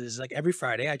small businesses is like every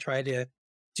Friday I try to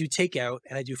do takeout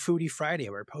and I do Foodie Friday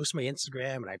where I post my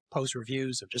Instagram and I post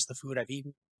reviews of just the food I've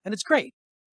eaten. And it's great.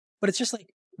 But it's just like,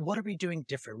 what are we doing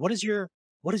different? What is your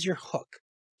hook?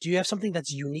 Do you have something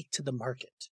that's unique to the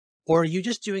market? Or are you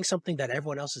just doing something that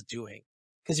everyone else is doing?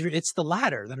 Because if it's the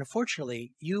latter, then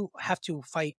unfortunately you have to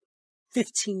fight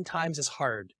 15 times as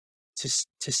hard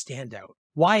to stand out.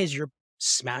 Why is your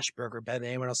smash burger better than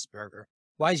anyone else's burger?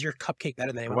 Why is your cupcake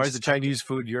better than anyone Why else's is the Chinese cupcake?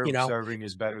 food you're serving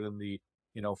is better than the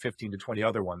 15 to 20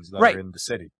 other ones that Right. are in the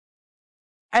city?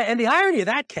 And the irony of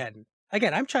that, Ken,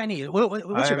 again, I'm Chinese.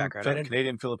 What's your background? I'm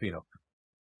Canadian Filipino.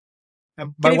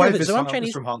 And my Canadian wife Filipino, is so I'm from,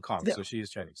 Chinese. from Hong Kong, so she is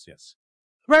Chinese, yes.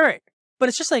 Right. But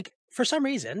it's just like, for some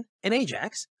reason, in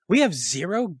Ajax, we have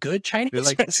zero good Chinese They're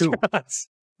like restaurants.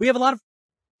 We have a lot of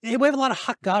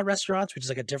Hakka restaurants, which is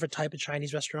like a different type of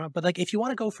Chinese restaurant. But like, if you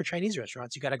want to go for Chinese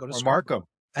restaurants, you got to go to Or Scarborough Markham.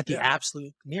 at the Yeah.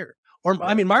 absolute near. Or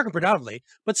I mean, Markham predominantly,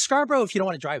 but Scarborough if you don't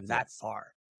want to drive Yeah. that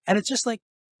far. And it's just like,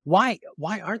 why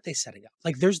aren't they setting up?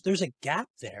 Like, there's a gap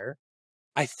there.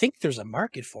 I think there's a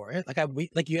market for it.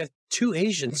 Like you have two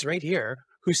Asians right here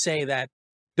who say that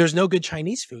there's no good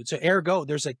Chinese food. So ergo,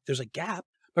 there's a gap.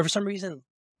 But for some reason,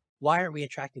 why aren't we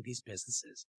attracting these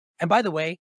businesses? And by the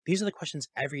way, these are the questions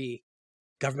every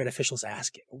government official's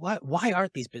asking. Why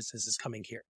aren't these businesses coming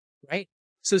here? Right?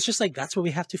 So it's just like, that's what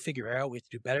we have to figure out. We have to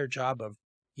do a better job of,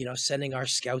 sending our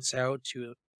scouts out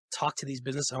to talk to these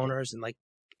business owners and like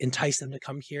entice them to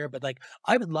come here. But like,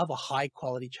 I would love a high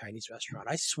quality Chinese restaurant.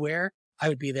 I swear I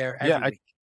would be there every week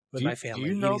with my family, do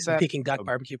you know eating some that, Peking duck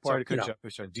barbecue pork. Sorry to cut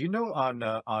you off. Do you know on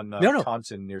No.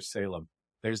 Taunton near Salem,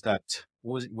 there's that,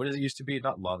 what does it used to be?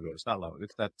 Not long ago. It's not long ago.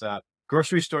 It's that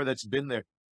grocery store that's been there.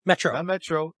 Metro. Not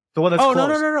Metro. The one that's Oh,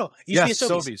 closed. no. Yes,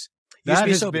 Sobeys. Sobeys. That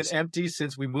has been empty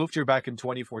since we moved here back in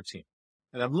 2014.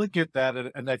 And I'm looking at that,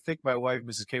 and I think my wife,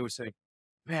 Mrs. K, was saying,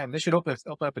 man, they should open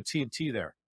up a T&T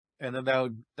there. And then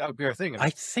that would be our thing.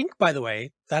 I think, by the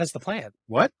way, that is the plan.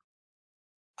 What?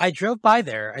 I drove by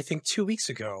there, I think 2 weeks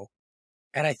ago,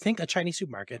 and I think a Chinese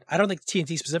supermarket. I don't think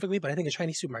T&T specifically, but I think a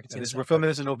Chinese supermarket. We're filming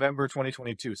this in November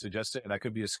 2022, so just and that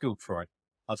could be a scoop for it.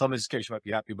 I'll tell Mrs. K, she might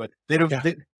be happy, but they don't.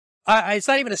 Yeah. It's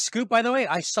not even a scoop, by the way.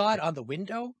 I saw it on the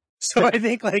window, so I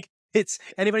think like it's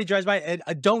anybody drives by. And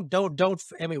don't.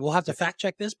 I mean, we'll have to fact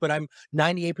check this, but I'm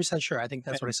 98% sure. I think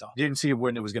that's what I saw. You didn't see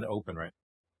when it was going to open, right?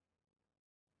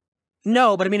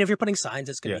 No, but I mean, if you're putting signs,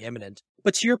 it's going to be imminent.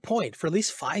 But to your point, for at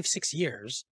least 5-6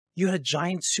 years, you had a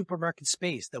giant supermarket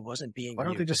space that wasn't being Why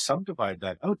don't they just subdivide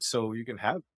that out so you can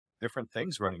have different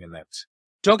things running in that?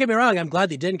 Don't get me wrong. I'm glad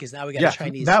they didn't, because now we got a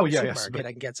Chinese supermarket.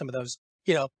 I can get some of those,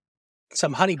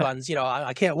 some honey buns,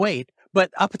 I can't wait.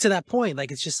 But up to that point,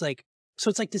 like, it's just like,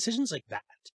 so it's like decisions like that,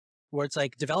 where it's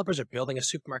like developers are building a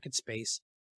supermarket space.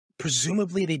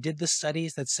 Presumably they did the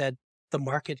studies that said the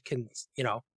market can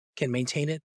maintain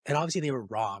it. And obviously they were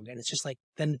wrong. And it's just like,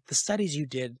 then the studies you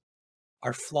did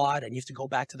are flawed and you have to go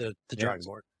back to the drawing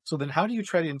board. So then how do you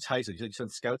try to entice it? You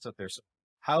send scouts up there. So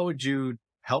how would you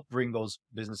help bring those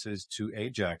businesses to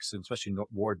Ajax, and especially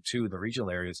Ward 2, the regional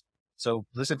areas? So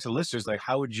listen to listeners, like,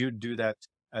 how would you do that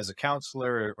as a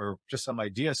counselor, or just some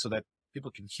idea so that people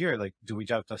can hear, like, do we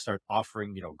have to start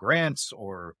offering, grants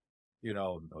or,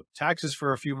 no taxes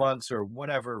for a few months or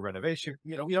whatever, renovation,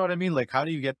 you know what I mean? Like, how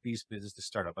do you get these businesses to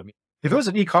start up? I mean, if it was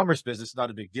an e-commerce business, it's not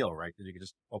a big deal, right? Because you can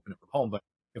just open it from home. But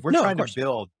if we're trying to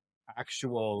build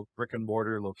actual brick and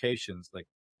mortar locations, like,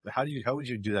 how would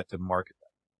you do that to market that?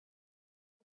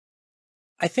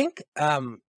 I think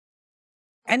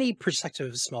any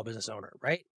prospective small business owner,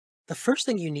 right? The first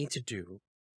thing you need to do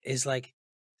is like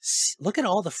look at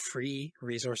all the free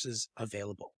resources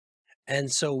available.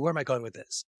 And so where am I going with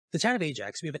this? The town of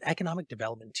Ajax, we have an economic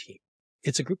development team.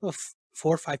 It's a group of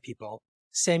 4 or 5 people.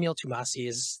 Samuel Tumasi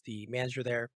is the manager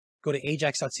there. Go to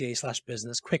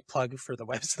ajax.ca/business. Quick plug for the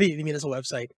website, the municipal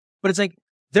website. But it's like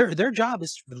their job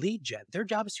is lead gen. Their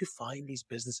job is to find these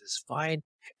businesses,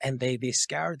 and they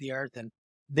scour the earth, and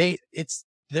it's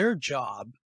their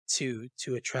job to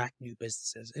attract new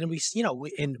businesses. And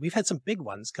we've had some big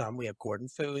ones come. We have Gordon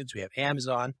Foods, we have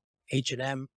Amazon,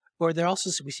 H&M, or we're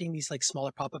seeing these like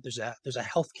smaller pop up. There's a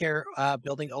healthcare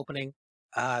building opening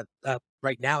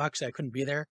right now. Actually, I couldn't be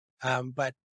there,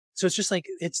 but so it's just like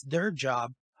it's their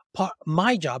job.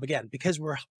 My job again, because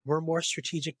we're more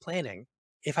strategic planning.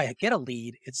 If I get a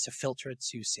lead, it's to filter it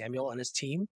to Samuel and his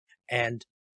team. And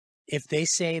if they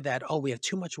say that, oh, we have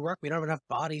too much work, we don't have enough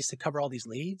bodies to cover all these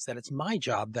leads, then it's my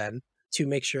job then to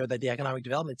make sure that the economic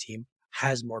development team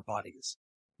has more bodies,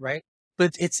 right?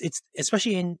 But it's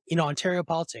especially in Ontario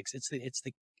politics, it's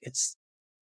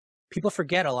people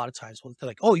forget a lot of times. Well, they're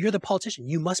like, oh, you're the politician,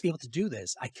 you must be able to do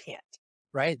this. I can't,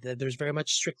 right? There's very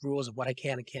much strict rules of what I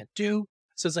can and can't do.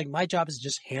 So it's like my job is to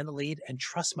just hand the lead and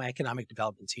trust my economic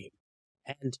development team.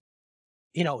 And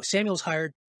Samuel's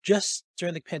hired just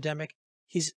during the pandemic.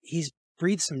 He's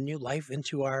breathed some new life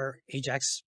into our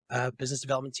Ajax business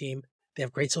development team. They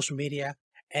have great social media,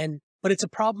 but it's a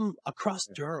problem across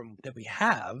Durham that we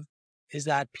have is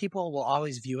that people will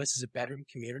always view us as a bedroom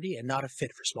community and not a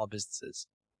fit for small businesses.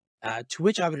 To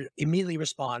which I would immediately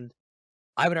respond,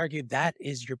 I would argue that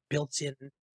is your built-in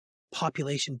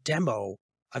population demo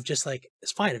of just like,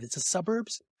 it's fine. If it's the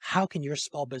suburbs, how can your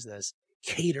small business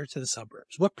cater to the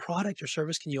suburbs? What product or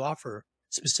service can you offer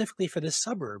specifically for the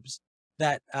suburbs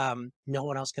that no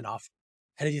one else can offer?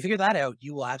 And if you figure that out,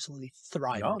 you will absolutely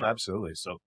thrive. No, absolutely.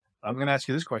 So I'm going to ask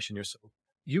you this question here. So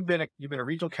you've been a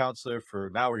regional councilor for,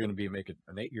 now we're going to be making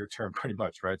an 8-year term pretty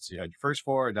much, right? So you had your first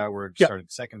 4, and now we're starting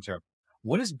the second term.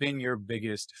 What has been your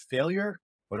biggest failure,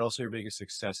 but also your biggest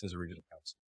success as a regional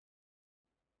councilor?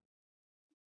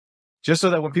 Just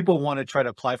so that when people want to try to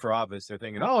apply for office, they're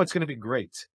thinking, oh, it's going to be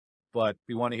great. But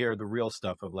we want to hear the real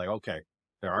stuff of like, okay,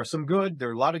 there are some good, there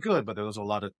are a lot of good, but there's a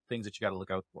lot of things that you got to look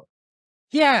out for.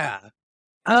 Yeah.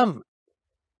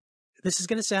 This is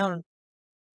going to sound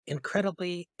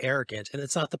incredibly arrogant, and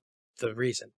it's not the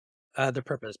reason, the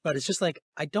purpose, but it's just like,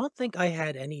 I don't think I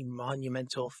had any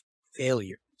monumental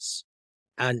failures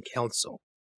on council.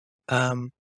 So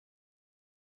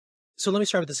let me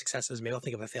start with the successes. Maybe I'll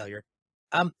think of a failure.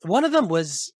 One of them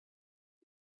was,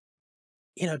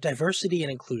 diversity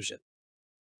and inclusion.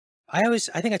 I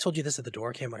think I told you this at the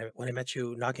door, Kim, when I met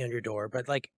you knocking on your door, but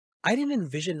like, I didn't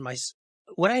envision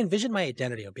when I envisioned my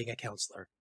identity of being a counselor,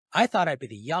 I thought I'd be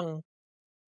the young,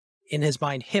 in his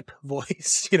mind, hip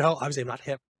voice. Obviously I'm not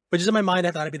hip, but just in my mind,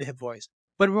 I thought I'd be the hip voice.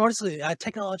 But honestly,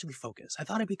 technologically focused. I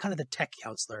thought I'd be kind of the tech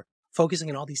counselor, focusing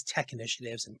on all these tech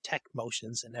initiatives and tech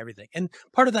motions and everything. And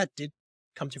part of that did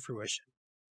come to fruition.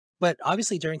 But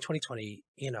obviously during 2020,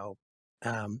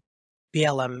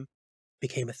 BLM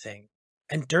became a thing.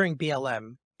 And during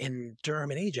BLM in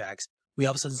Durham and Ajax, we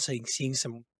all of a sudden seeing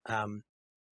some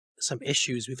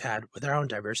issues we've had with our own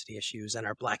diversity issues and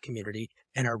our Black community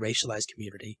and our racialized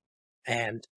community.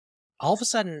 And all of a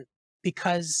sudden,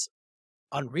 because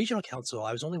on regional council,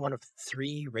 I was only one of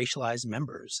 3 racialized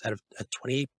members out of a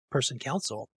 28-person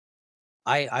council,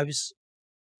 I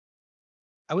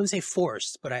wouldn't say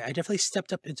forced, but I definitely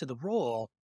stepped up into the role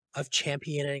of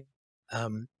championing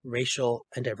racial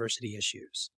and diversity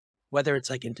issues, whether it's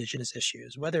like Indigenous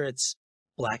issues, whether it's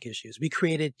Black issues. We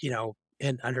created, I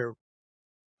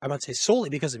won't say solely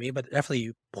because of me, but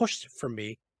definitely pushed from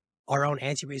me, our own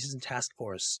anti-racism task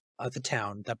force of the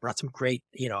town that brought some great,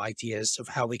 ideas of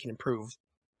how we can improve,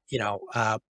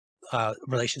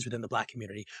 relations within the Black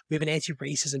community. We have an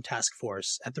anti-racism task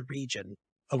force at the region,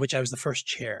 of which I was the first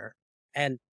chair.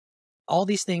 And all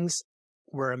these things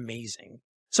were amazing.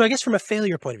 So I guess from a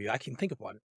failure point of view, I can think of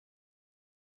one.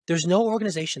 There's no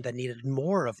organization that needed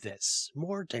more of this,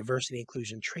 more diversity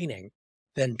inclusion training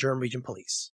than Durham Region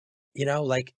Police.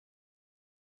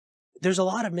 There's a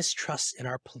lot of mistrust in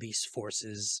our police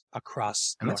forces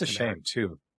across And that's a shame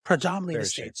too. Predominantly in the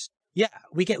States. Yeah,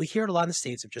 we hear it a lot in the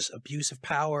States of just abuse of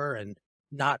power and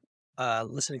not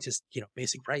listening to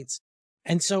basic rights.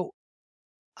 And so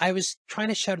I was trying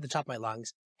to shout at the top of my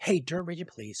lungs, hey, Durham Region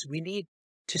Police, we need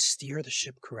to steer the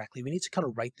ship correctly. We need to kind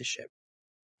of right the ship.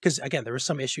 Because again, there were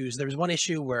some issues. There was one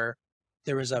issue where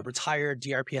there was a retired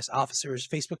DRPS officer's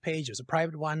Facebook page. It was a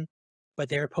private one, but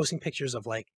they were posting pictures of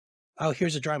like, oh,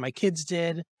 here's a drawing my kids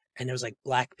did. And there was like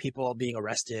Black people being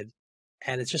arrested.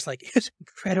 And it's just like, it's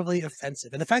incredibly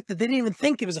offensive. And the fact that they didn't even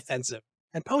think it was offensive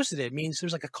and posted it means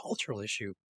there's like a cultural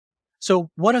issue. So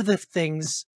one of the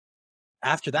things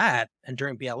after that, and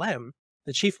during BLM,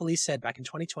 the chief of police said back in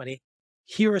 2020,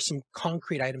 here are some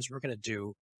concrete items we're going to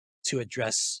do to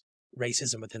address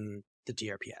racism within the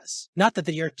DRPS. Not that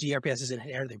the DRPS is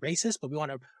inherently racist, but we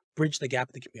want to bridge the gap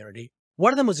in the community.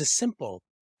 One of them was as simple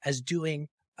as doing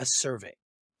a survey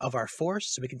of our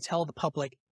force so we can tell the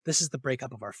public this is the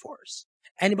breakup of our force.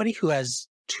 Anybody who has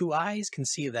two eyes can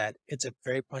see that it's a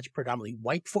very much predominantly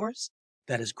white force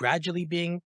that is gradually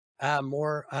being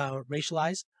more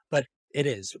racialized, but it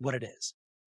is what it is.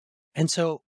 And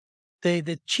so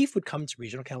the chief would come to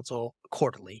regional council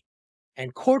quarterly,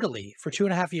 and quarterly for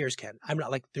 2.5 years, Ken, I'm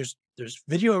not like, there's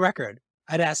video record.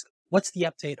 I'd ask, what's the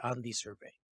update on the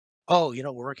survey? Oh,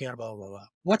 we're working on blah, blah, blah.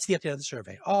 What's the update on the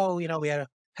survey? Oh, we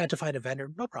had to find a vendor.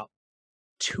 No problem.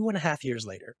 2.5 years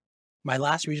later, my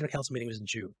last regional council meeting was in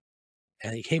June.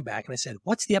 And he came back and I said,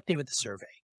 what's the update with the survey?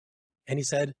 And he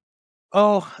said,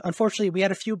 oh, unfortunately, we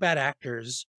had a few bad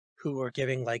actors who were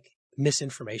giving like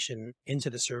misinformation into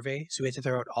the survey. So we had to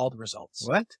throw out all the results.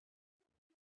 What?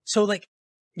 So like,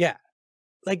 yeah,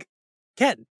 like,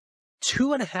 Ken,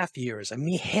 2.5 years of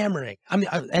me hammering. I mean,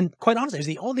 and quite honestly, I was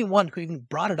the only one who even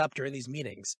brought it up during these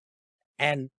meetings.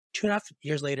 And 2.5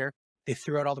 years later, they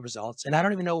threw out all the results. And I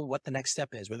don't even know what the next step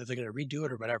is, whether they're going to redo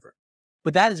it or whatever.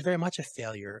 But that is very much a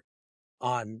failure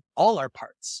on all our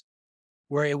parts,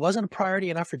 where it wasn't a priority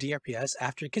enough for DRPS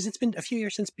because it's been a few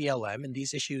years since BLM and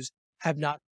these issues have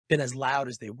not been as loud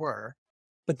as they were.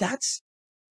 But that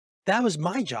was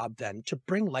my job then, to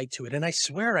bring light to it. And I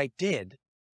swear I did,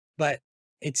 but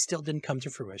it still didn't come to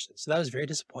fruition. So that was very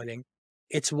disappointing.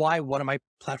 It's why one of my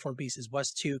platform pieces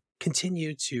was to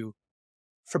continue to,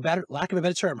 for lack of a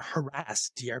better term, harass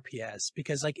DRPS,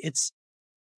 because like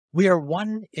we are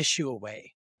one issue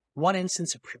away, one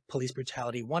instance of police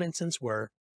brutality, one instance where,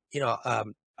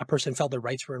 a person felt their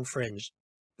rights were infringed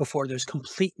before there's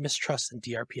complete mistrust in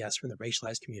DRPS from the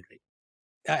racialized community.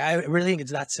 I really think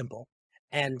it's that simple.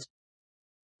 And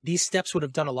these steps would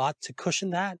have done a lot to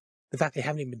cushion that. The fact they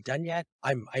haven't even been done yet,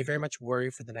 I very much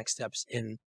worry for the next steps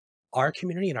in our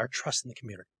community and our trust in the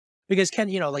community. Because Ken,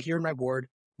 like you're in my ward,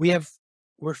 we're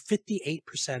 58%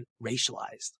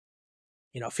 racialized.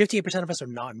 58% of us are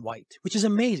non-white, which is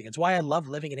amazing. It's why I love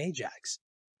living in Ajax.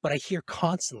 But I hear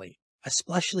constantly,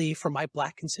 especially from my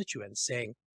Black constituents,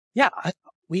 saying, yeah,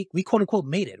 we quote unquote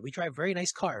made it. We drive very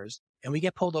nice cars and we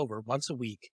get pulled over once a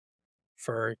week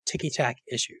for ticky-tack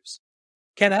issues.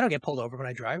 Ken, I don't get pulled over when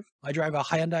I drive. I drive a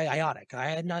Hyundai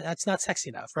Ioniq. That's not sexy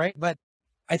enough, right? But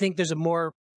I think there's a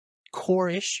more core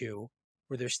issue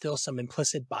where there's still some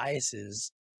implicit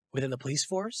biases within the police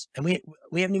force, and we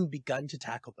haven't even begun to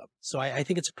tackle them. So I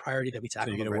think it's a priority that we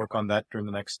tackle. So you're going to work on that during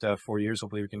the next 4 years.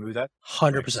 Hopefully we can do that.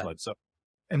 100%. So,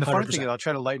 and the funny thing is, I'll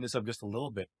try to lighten this up just a little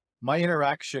bit. My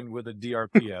interaction with the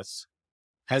DRPS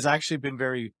has actually been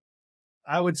very,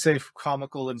 I would say,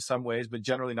 comical in some ways, but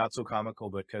generally not so comical,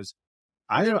 because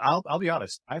I'll be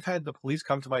honest. I've had the police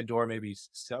come to my door maybe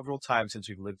several times since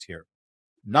we've lived here.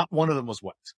 Not one of them was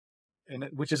white,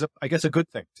 which is, I guess, a good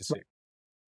thing to see.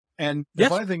 And the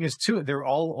funny thing is, too, they're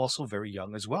all also very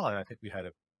young as well. And I think we had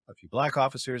a few Black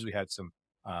officers. We had some,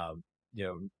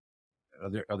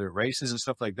 other races and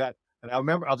stuff like that. And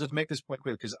I'll just make this point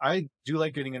quick, because I do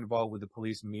like getting involved with the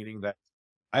police, meaning that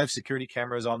I have security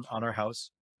cameras on our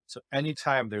house. So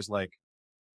anytime there's like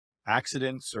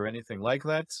accidents or anything like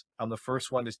that, I'm the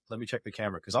first one to let me check the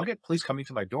camera, because I'll get police coming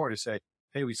to my door to say,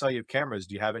 hey, we saw you have cameras.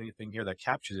 Do you have anything here that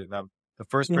captures it? And I'm the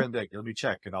first person to be like, let me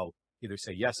check. And I'll either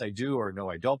say, yes, I do, or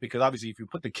no, I don't. Because obviously if you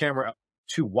put the camera up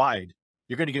too wide,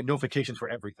 you're going to get notifications for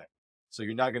everything. So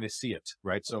you're not going to see it,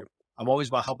 right? So I'm always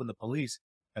about helping the police.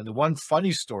 And the one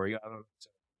funny story, I don't know if it's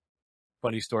a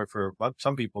funny story for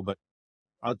some people, but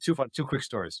two quick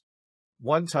stories.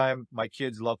 One time, my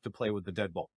kids loved to play with the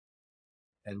deadbolt,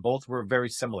 and both were very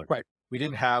similar. Right. We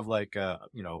didn't have like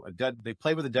they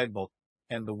played with a deadbolt,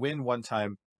 and the wind one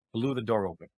time blew the door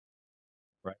open.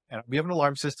 Right. And we have an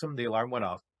alarm system. The alarm went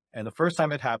off. And the first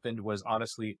time it happened was,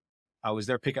 honestly, I was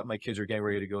there picking up my kids were getting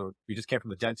ready to go. We just came from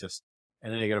the dentist,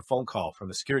 and then they get a phone call from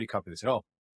the security company. They said,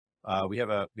 oh, we have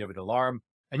an alarm.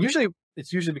 And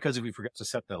it's usually because if we forget to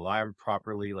set the alarm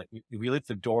properly, like we leave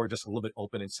the door just a little bit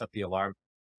open and set the alarm.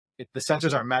 If the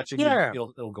sensors aren't matching,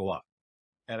 it'll go off.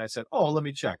 And I said, oh, let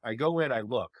me check. I go in, I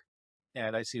look,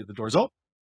 and I see the door's open.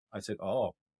 I said,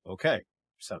 oh, okay.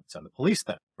 Send the police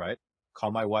then, right?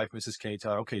 Call my wife, Mrs. K,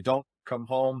 tell her, okay, don't come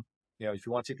home. If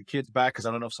you want to take the kids back, because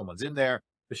I don't know if someone's in there.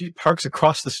 But she parks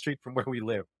across the street from where we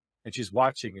live, and she's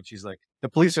watching, and she's like, the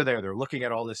police are there. They're looking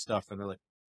at all this stuff, and they're like,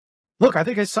 look, I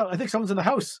think someone's in the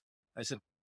house. I said,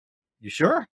 you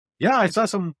sure? Yeah, I saw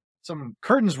some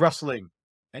curtains rustling.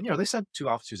 And, they sent 2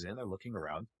 officers in. They're looking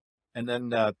around. And then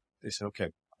they said,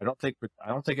 okay, I don't think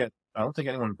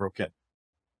anyone broke in.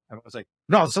 And I was like,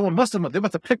 no, someone they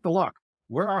must have picked the lock.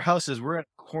 Where our house is, we're at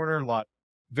a corner lot,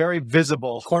 very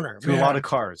visible Corner to a lot of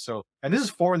cars. So, and this is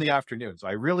 4 PM. So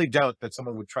I really doubt that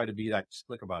someone would try to be that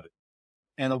slick about it.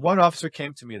 And the one officer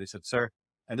came to me and they said, sir,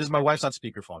 and this is my wife's on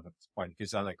speakerphone at this point,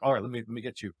 because I'm like, all right, let me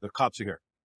get you. The cops are here.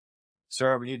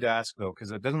 Sir, we need to ask though,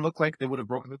 because it doesn't look like they would have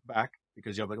broken the back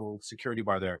because you have like a little security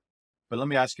bar there. But let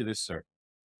me ask you this, sir.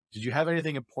 Did you have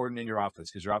anything important in your office?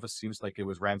 Because your office seems like it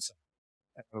was ransacked.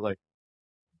 And we're like,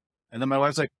 and then my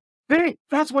wife's like, hey,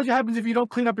 that's what happens if you don't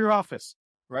clean up your office.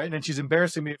 Right? And then she's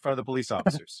embarrassing me in front of the police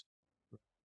officers.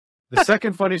 The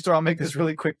second funny story, I'll make this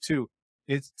really quick too.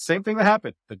 It's the same thing that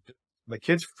happened. The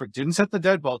kids didn't set the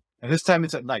deadbolt, and this time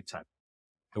it's at nighttime.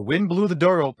 The wind blew the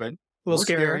door open. A little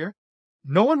scarier.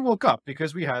 No one woke up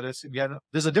because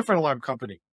there's a different alarm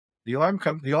company. The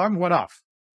alarm went off,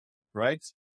 right?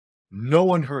 No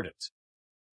one heard it,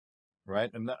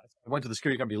 right? And I went to the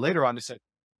security company later on. They said,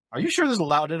 are you sure this is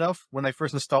loud enough when I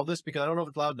first installed this? Because I don't know if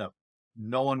it's loud enough.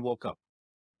 No one woke up.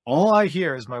 All I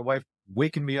hear is my wife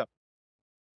waking me up.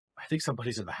 I think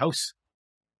somebody's in the house.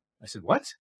 I said, what?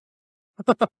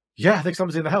 Yeah, I think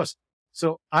somebody's in the house.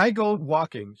 So I go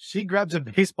walking. She grabs a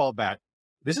baseball bat.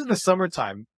 This is the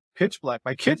summertime, pitch black.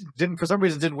 My kid for some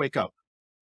reason didn't wake up.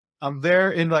 I'm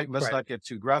there in let's not get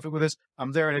too graphic with this.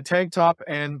 I'm there in a tank top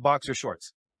and boxer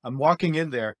shorts. I'm walking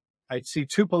in there. I see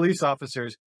 2 police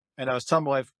officers, and I was telling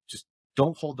my wife, just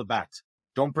don't hold the bat.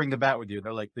 Don't bring the bat with you.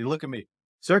 They look at me.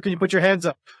 Sir, can you put your hands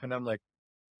up? And I'm like,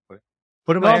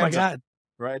 put my hands up.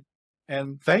 Right?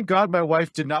 And thank God my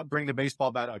wife did not bring the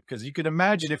baseball bat out, because you can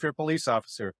imagine if you're a police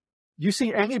officer, you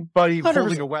see anybody 100%.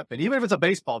 holding a weapon, even if it's a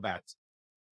baseball bat.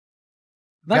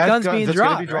 That gun's being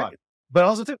drawn. Right? But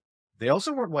also, they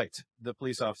also weren't white, the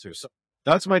police officers. So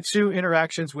that's my 2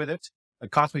 interactions with it. It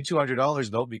cost me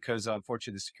 $200 though, because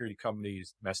unfortunately the security company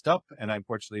messed up, and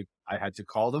unfortunately I had to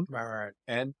call them. Right.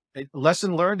 And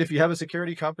lesson learned: if you have a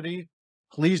security company,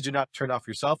 please do not turn off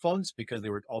your cell phones, because they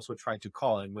were also trying to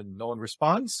call, and when no one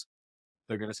responds,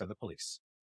 they're going to send the police.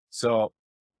 So,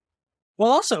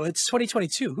 well, also it's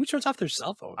 2022. Who turns off their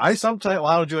cell phone? I don't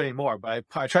do it anymore, but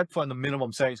I try to put on the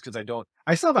minimum settings, because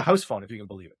I still have a house phone, if you can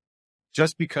believe it,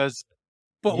 just because.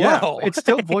 But it's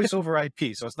still voice over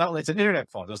IP, so it's it's an internet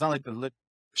phone. So it's not like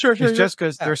Sure. It's just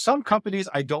because there's some companies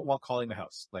I don't want calling the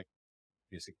house, like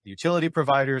the utility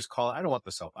providers call. I don't want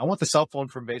the cell phone. I want the cell phone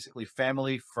from basically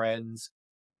family, friends,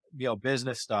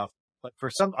 business stuff. But for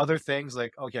some other things,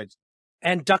 like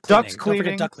and duck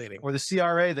cleaning, cleaning, or the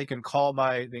CRA, they can call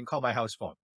my house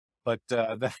phone. But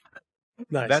nice.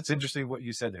 That's interesting what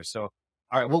you said there. So,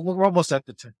 all right, we're almost at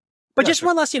the time. But just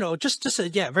one last,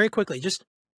 very quickly,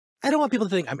 I don't want people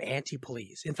to think I'm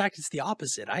anti-police. In fact, it's the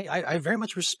opposite. I very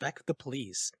much respect the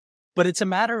police, but it's a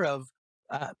matter of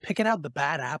picking out the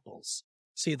bad apples.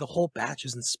 See, the whole batch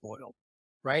isn't spoiled,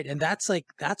 right? And that's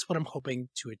what I'm hoping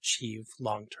to achieve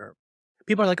long term.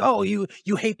 People are like, oh, you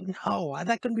hate. No,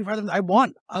 that couldn't be rather. I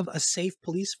want a safe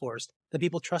police force that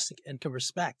people trust and can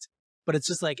respect. But it's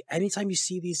just like anytime you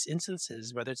see these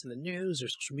instances, whether it's in the news or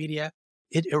social media,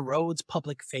 it erodes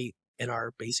public faith in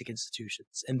our basic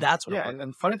institutions. And that's what and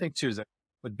the funny thing too is that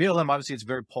with BLM, obviously it's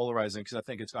very polarizing, because I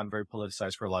think it's gotten very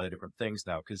politicized for a lot of different things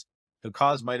now, because the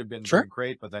cause might have been very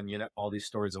great, but then all these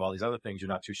stories of all these other things, you're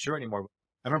not too sure anymore.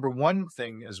 I remember one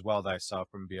thing as well that I saw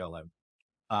from BLM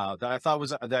that I thought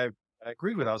that I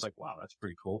agreed with. I was like, wow, that's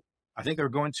pretty cool. I think they were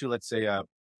going to, let's say, a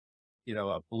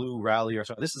blue rally or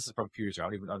something. This is from a few years ago. I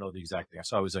don't know the exact thing. I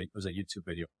saw it was a YouTube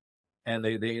video, and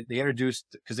they introduced,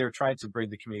 because they were trying to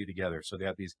bring the community together. So they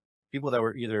had these people that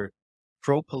were either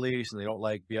pro-police and they don't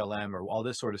like BLM or all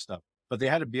this sort of stuff. But they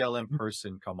had a BLM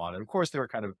person come on. And of course, they were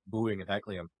kind of booing and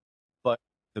heckling him. But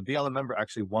the BLM member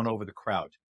actually won over the crowd,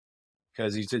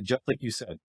 because he said, just like you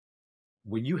said,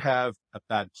 when you have a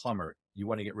bad plumber, you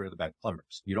want to get rid of the bad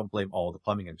plumbers. You don't blame all the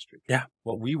plumbing industry. Yeah.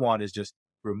 What we want is just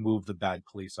remove the bad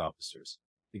police officers,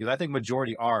 because I think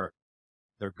majority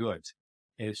they're good.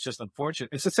 And it's just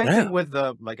unfortunate. It's the same thing with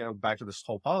back to this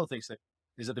whole politics thing.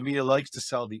 Is that the media likes to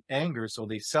sell the anger, so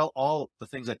they sell all the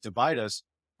things that divide us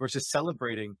versus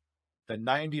celebrating the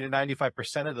 90 to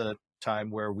 95% of the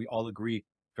time where we all agree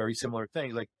very similar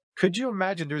things. Like, could you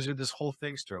imagine there's this whole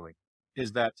thing, Sterling,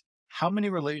 is that how many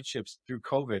relationships through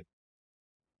COVID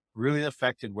really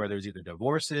affected, where there's either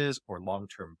divorces or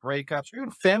long-term breakups or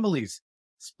even families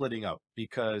splitting up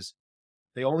because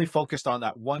they only focused on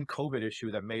that one COVID issue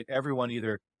that made everyone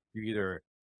you're either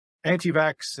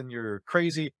anti-vax and you're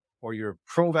crazy, or you're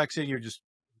pro-vaccine, you're just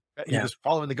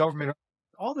following the government,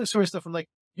 all this sort of stuff. I'm like,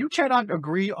 you cannot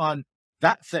agree on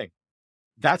that thing.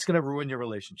 That's going to ruin your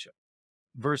relationship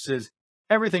versus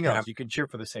everything else. You can cheer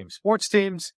for the same sports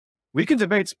teams. We can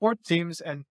debate sports teams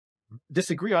and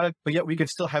disagree on it, but yet we can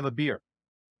still have a beer.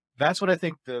 That's what I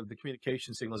think the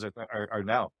communication signals are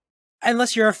now.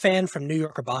 Unless you're a fan from New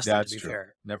York or Boston, That's to be true.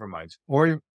 fair. Never mind.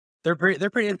 Or they're pretty. or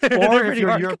they're if you're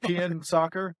hardcore. European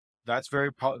soccer, that's very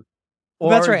or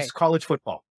That's right. it's college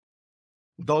football.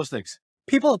 Those things.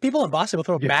 People in Boston will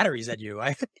throw batteries at you.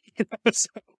 So,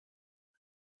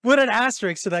 put an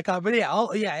asterisk to that comment.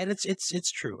 But and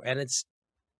it's true, and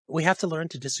we have to learn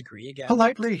to disagree again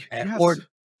Politely. or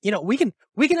we can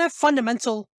have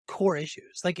fundamental core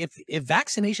issues. Like if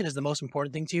vaccination is the most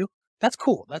important thing to you, that's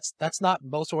cool. That's not the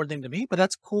most important thing to me, but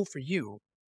that's cool for you.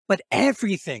 But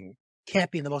everything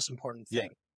can't be the most important thing.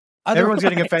 Yeah. Everyone's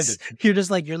getting offended. You're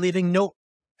just like, you're leaving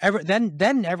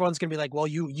then everyone's gonna be like, well,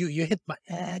 you hit my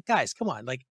guys, come on.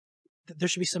 Like there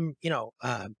should be some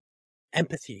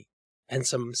empathy and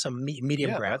some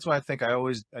medium ground. That's why I think I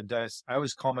always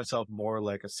call myself more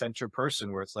like a center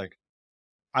person, where it's like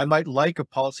I might like a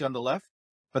policy on the left,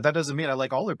 but that doesn't mean I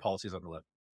like all their policies on the left.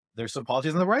 There's some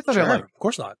policies on the right that I like. Of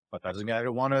course not. But that doesn't mean I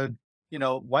don't want to,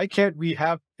 why can't we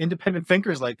have independent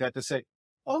thinkers like that to say,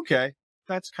 okay,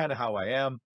 that's kind of how I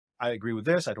am. I agree with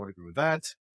this. I don't agree with that.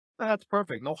 That's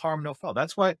perfect. No harm, no foul.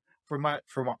 That's why for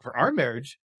our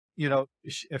marriage,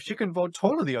 if she can vote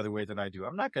totally the other way than I do,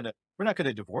 we're not going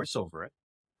to divorce over it.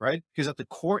 Right. Because at the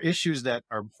core issues that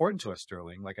are important to us,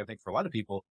 Sterling, like I think for a lot of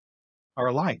people, are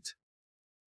aligned.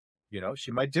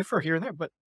 She might differ here and there, but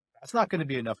that's not going to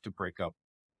be enough to break up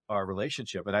our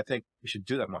relationship. And I think we should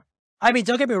do that more. I mean,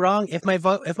 don't get me wrong. If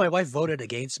my wife voted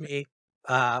against me,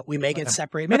 we may get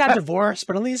separated. May not divorce,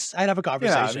 but at least I'd have a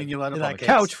conversation. Yeah, I mean, you let up on the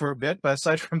couch for a bit, but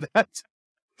aside from that.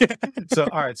 So,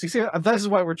 all right. So, see, this is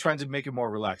why we're trying to make it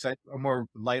more relaxed, more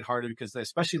lighthearted, because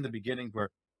especially in the beginning where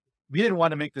we didn't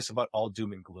want to make this about all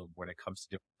doom and gloom when it comes to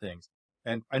different things.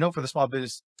 And I know for the small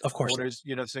business owners,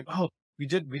 saying, oh, we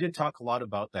did talk a lot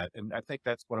about that. And I think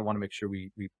that's what I want to make sure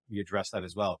we address that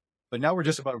as well. But now we're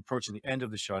just about approaching the end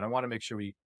of the show, and I want to make sure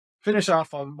we finish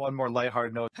off on one more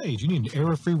lighthearted note. Hey, do you need an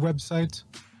error-free website?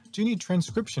 Do you need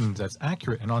transcription that's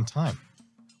accurate and on time?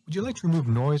 Would you like to remove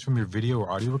noise from your video or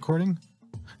audio recording?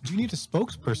 Do you need a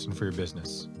spokesperson for your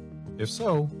business? If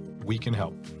so, we can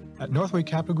help. At Northway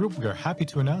Capital Group, we are happy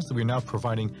to announce that we are now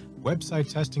providing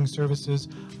website testing services,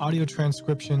 audio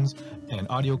transcriptions, and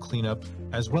audio cleanup,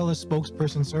 as well as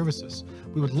spokesperson services.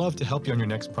 We would love to help you on your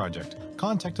next project.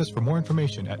 Contact us for more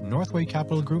information at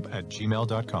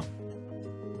northwaycapitalgroup@gmail.com.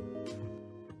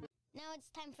 Now it's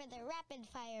time for the rapid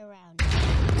fire round.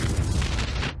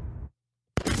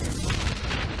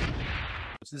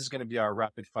 So this is going to be our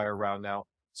rapid fire round now.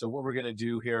 So what we're going to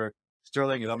do here,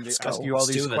 Sterling, is I'm going to ask you all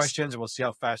these questions, and we'll see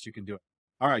how fast you can do it.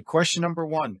 All right, question number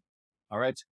 1. All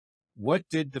right. What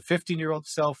did the 15-year-old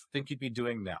self think you'd be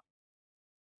doing now?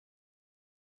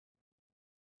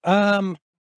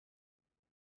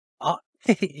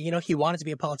 He wanted to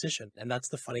be a politician, and that's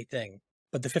the funny thing.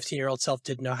 But the 15-year-old self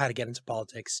didn't know how to get into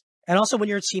politics. And also, when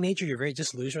you're a teenager, you're very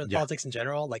disillusioned with politics in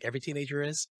general, like every teenager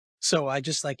is. So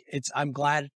I'm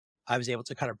glad I was able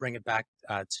to kind of bring it back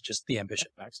to just the ambition.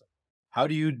 Excellent. How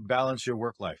do you balance your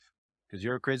work life? Because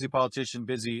you're a crazy politician,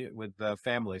 busy with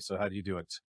family. So how do you do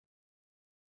it?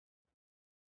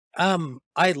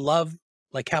 I love,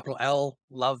 like, capital L,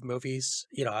 love movies.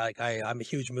 I'm a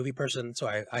huge movie person, so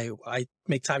I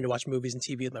make time to watch movies and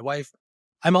TV with my wife.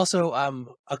 I'm also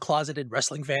a closeted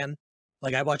wrestling fan.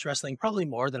 Like, I watch wrestling probably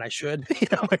more than I should.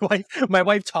 My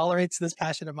wife tolerates this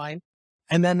passion of mine.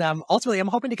 And then ultimately, I'm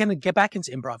hoping to kind of get back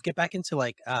into improv, get back into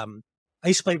I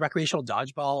used to play recreational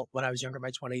dodgeball when I was younger, in my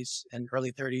 20s and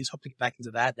early 30s. Hope to get back into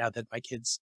that now that my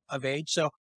kid's of age. So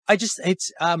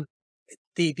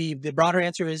the broader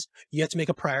answer is you have to make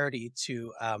a priority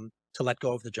to let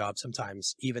go of the job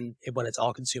sometimes, even when it's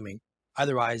all consuming.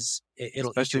 Otherwise,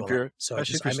 it'll eat you alive. So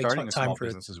especially if you're starting a small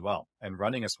business as well and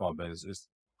running a small business is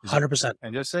 100%.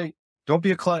 And just say, don't be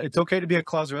it's okay to be a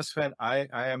closet wrestling fan. I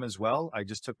am as well. I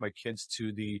just took my kids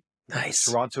to the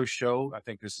Toronto show. I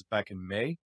think this is back in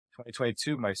May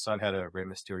 2022. My son had a Rey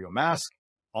Mysterio mask.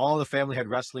 All the family had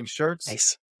wrestling shirts.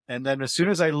 Nice. And then as soon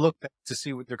as I looked to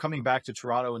see what they're coming back to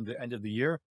Toronto in the end of the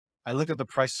year, I looked at the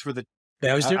prices for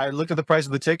I looked at the price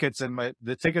of the tickets, and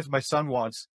the tickets my son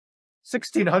wants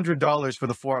 $1,600 for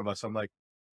the 4 of us. I'm like,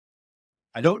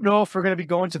 I don't know if we're going to be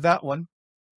going to that one.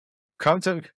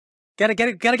 Gotta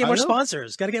get more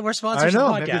sponsors. Gotta get more sponsors. I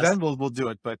know. Maybe then we'll do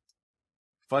it. But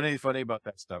funny about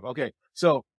that stuff. Okay.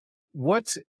 So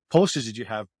what posters did you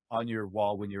have on your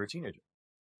wall when you were a teenager?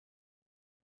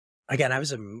 Again, I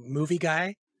was a movie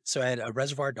guy. So I had a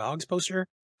Reservoir Dogs poster.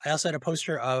 I also had a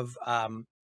poster of, I'm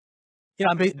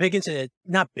big into,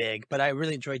 not big, but I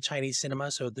really enjoyed Chinese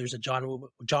cinema. So there's a John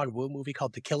Woo movie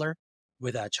called The Killer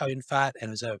with Chow Yun-fat, and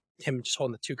it was him just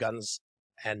holding the two guns.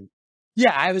 And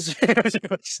yeah, I was, I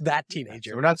was that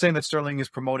teenager. So we're not saying that Sterling is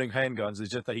promoting handguns. It's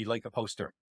just that he liked the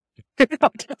poster. No,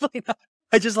 definitely not.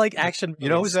 I just like action movies. You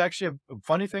know, it's actually a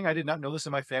funny thing. I did not know this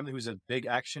in my family who's a big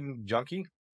action junkie.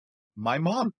 My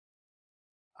mom.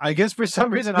 I guess for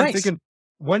some reason I'm thinking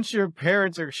once your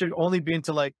parents should only be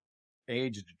into like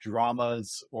aged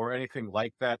dramas or anything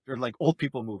like that, or like old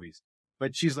people movies.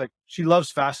 But she's like, she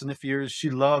loves Fast and the Furious.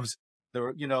 She loves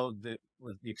the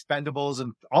Expendables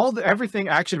and everything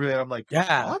action related. I'm like,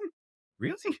 yeah, Mom?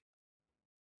 Really?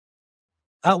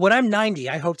 When I'm 90,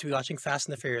 I hope to be watching Fast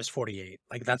and the Furious 48.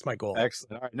 Like, that's my goal.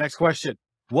 Excellent. All right, next question.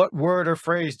 What word or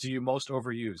phrase do you most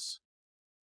overuse?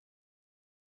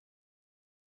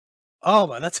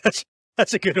 Oh, that's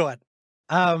a good one.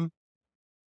 How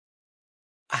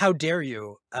dare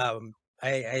you? I'm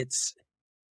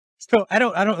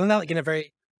not like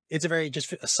it's a very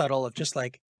just a subtle of just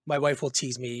like my wife will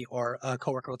tease me or a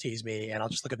coworker will tease me and I'll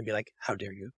just look at them and be like, how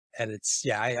dare you? And it's,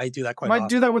 I do that quite often. I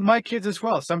do that with my kids as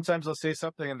well. Sometimes they'll say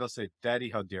something and they'll say,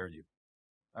 Daddy, how dare you?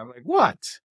 I'm like, what?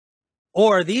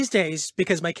 Or these days,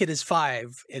 because my kid is 5,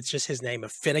 it's just his name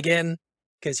of Finnegan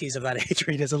because he's of that age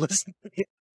where he doesn't listen to me.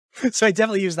 So I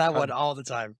definitely use that one all the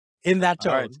time in that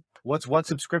tone. Right. What's one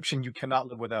subscription you cannot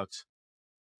live without?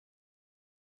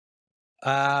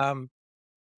 I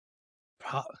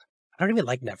don't even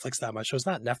like Netflix that much. So it's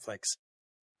not Netflix.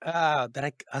 A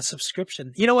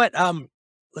subscription. You know what?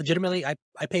 Legitimately, I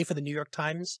pay for the New York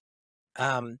Times.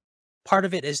 Part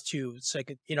of it is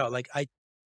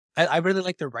I really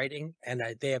like their writing, and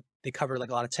they cover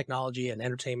like a lot of technology and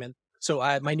entertainment. So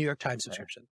my New York Times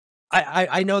subscription.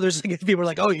 I know there's like, people are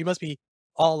like, oh, you must be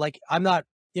all like, I'm not,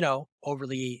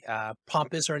 overly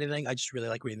pompous or anything. I just really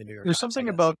like reading the New York There's Times. Something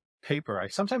about paper. I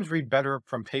sometimes read better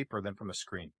from paper than from a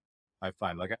screen. I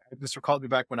find this recalled me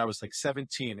back when I was like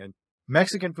 17, and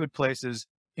Mexican food places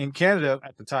in Canada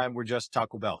at the time were just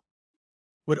Taco Bell.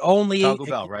 Taco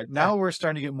Bell, right? Now we're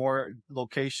starting to get more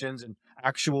locations and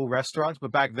actual restaurants,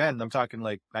 but back then, I'm talking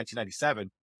like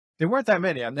 1997, there weren't that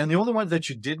many. And the only one that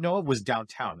you did know of was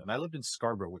downtown. And I lived in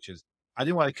Scarborough, I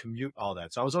didn't want to commute all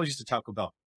that. So I was always used to Taco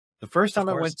Bell. The first time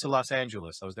I went to Los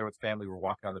Angeles, I was there with family. We were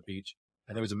walking on the beach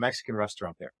and there was a Mexican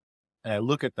restaurant there. And I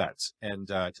look at that and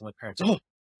tell my parents,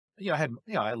 I had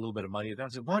a little bit of money. And I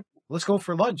said, what? Let's go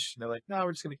for lunch. And they're like, no,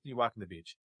 we're just going to continue walking the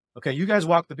beach. Okay, you guys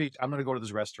walk the beach. I'm going to go to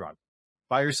this restaurant.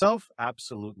 By yourself?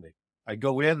 Absolutely. I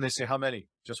go in, they say, how many?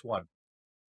 Just one.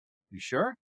 You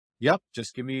sure? Yep.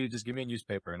 Just give me a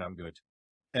newspaper and I'm good.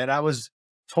 And I was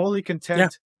totally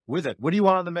content with it. What do you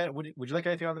want on the menu? Would you like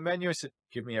anything on the menu? I said,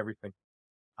 give me everything.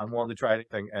 I'm willing to try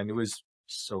anything. And it was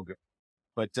so good.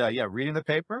 But reading the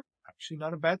paper, actually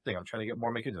not a bad thing. I'm trying to get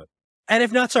more into it. And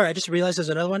if not, sorry, I just realized there's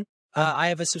another one. I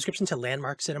have a subscription to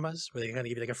Landmark Cinemas where they're going to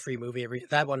give you like a free movie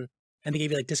that one. And they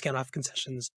give you like discount off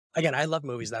concessions. Again, I love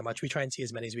movies that much. We try and see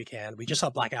as many as we can. We just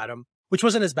saw Black Adam, which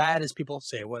wasn't as bad as people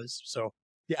say it was. So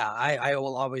yeah, I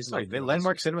will always. Sorry, the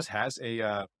Landmark Cinemas has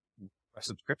a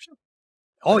subscription?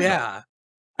 Oh yeah.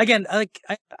 Again,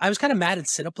 I was kind of mad at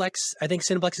Cineplex. I think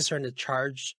Cineplex is starting to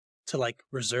charge to like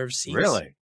reserve seats.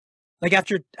 Really? Like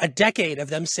after a decade of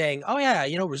them saying, oh yeah,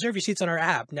 reserve your seats on our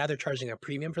app. Now they're charging a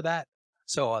premium for that.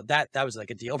 So that was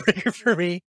like a deal breaker for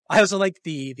me. I also like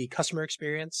the customer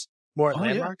experience more at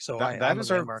Landmark. Yeah. So that is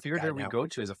our theater we go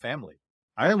to as a family.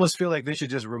 I almost feel like they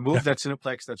should just remove that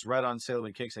Cineplex that's right on sale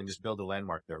in Kicks and just build a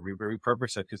Landmark there.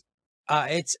 Repurpose it because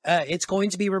it's going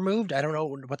to be removed. I don't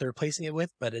know what they're replacing it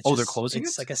with, but they're closing it.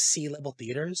 It's like a C-level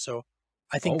theater, so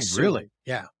I think. Oh, really?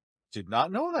 Yeah. Did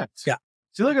not know that. Yeah.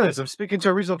 See, look at this. I'm speaking to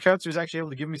a regional counselor who's actually able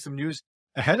to give me some news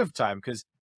ahead of time because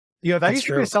that used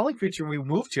to be a selling feature when we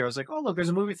moved here. I was like, oh look, there's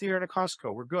a movie theater and a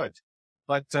Costco. We're good.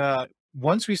 But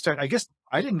once we start, I guess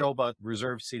I didn't know about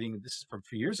reserved seating. This is from a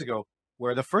few years ago,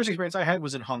 where the first experience I had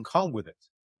was in Hong Kong with it,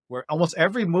 where almost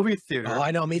every movie theater. Oh,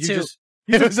 I know, me too.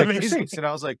 It was amazing. And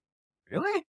I was like,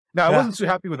 really? Now, I wasn't too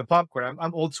happy with the popcorn.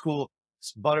 I'm old school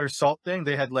butter salt thing.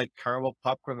 They had like caramel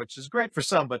popcorn, which is great for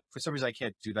some, but for some reason I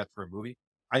can't do that for a movie.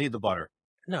 I need the butter.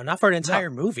 No, not for an entire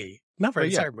movie. Not for an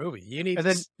entire movie. You need.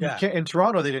 And then in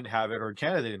Toronto they didn't have it, or in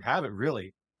Canada they didn't have it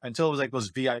really until it was like those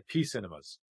VIP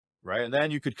cinemas, right? And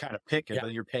then you could kind of pick it, but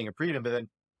then you're paying a premium. But then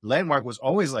Landmark was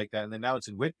always like that, and then now it's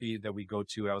in Whitby that we go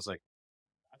to. I was like,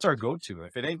 that's our go-to.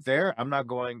 If it ain't there, I'm not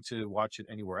going to watch it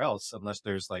anywhere else unless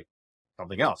there's like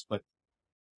something else. But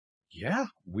yeah,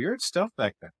 weird stuff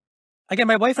back then. Again,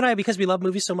 my wife and I, because we love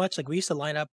movies so much, like we used to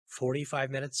line up 45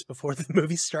 minutes before the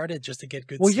movie started just to get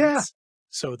good seats. Yeah.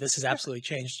 So this has absolutely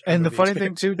changed. And the funny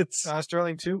thing too,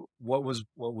 Sterling too, what was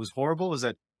horrible was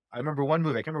that I remember one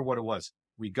movie, I can't remember what it was.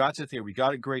 We got to the theater, we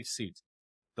got a great seat.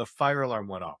 The fire alarm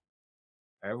went off.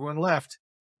 Everyone left.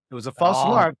 It was a false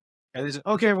alarm. And they said,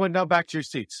 okay, everyone, now back to your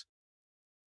seats.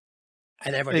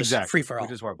 And everyone just free for all.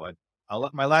 Which is horrible.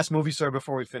 My last movie, sir,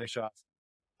 before we finish off.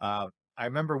 I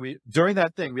remember during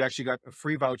that thing, we actually got a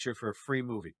free voucher for a free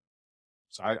movie.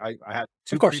 So I had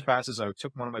 2 free passes. I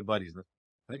took one of my buddies.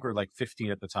 I think we were like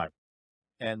 15 at the time.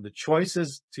 And the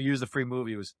choices to use the free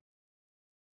movie was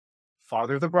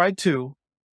Father of the Bride 2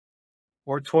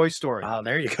 or Toy Story. Oh,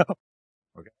 there you go.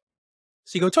 Okay.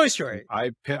 So you go Toy Story.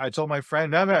 I told my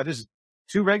friend, no, man, this is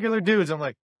 2 regular dudes. I'm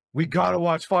like, we got to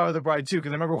watch Father of the Bride 2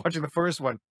 because I remember watching the first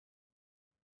one.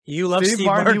 You love Steve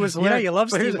Martin. He was yeah, you love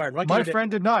Steve Martin. My friend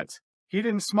did not. He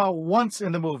didn't smile once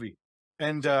in the movie.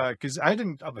 And because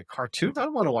I'm a cartoon. I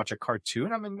don't want to watch a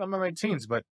cartoon. I'm in my teens,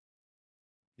 but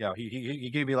yeah, he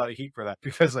gave me a lot of heat for that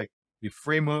because like the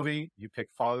free movie, you pick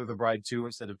Father of the Bride 2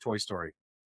 instead of Toy Story.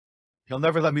 He'll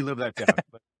never let me live that down.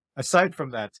 But aside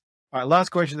from that, all right, last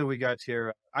question that we got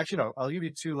here. Actually, no, I'll give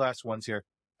you 2 last ones here.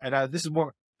 And this is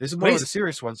more of the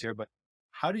serious ones here, but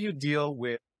how do you deal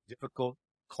with difficult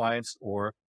clients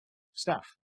or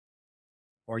staff?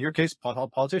 Or in your case,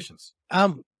 politicians? How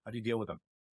do you deal with them?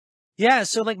 Yeah,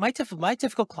 so like my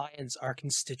difficult clients are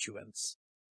constituents.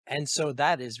 And so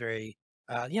that is very,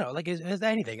 like is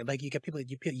anything. Like you get people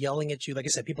yelling at you. Like I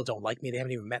said, people don't like me. They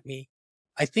haven't even met me.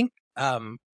 I think, I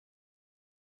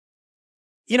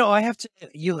have to,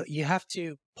 you have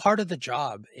to, part of the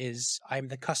job is I'm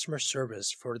the customer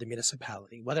service for the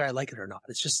municipality, whether I like it or not.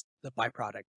 It's just the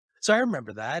byproduct. So I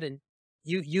remember that. And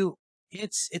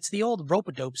it's the old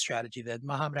rope-a-dope strategy that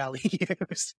Muhammad Ali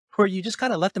used, where you just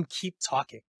kind of let them keep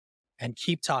talking and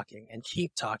keep talking and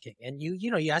keep talking. And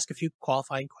you ask a few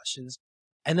qualifying questions,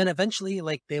 and then eventually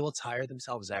like they will tire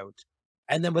themselves out.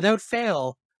 And then without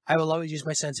fail, I will always use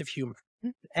my sense of humor.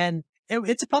 And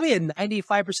it's probably a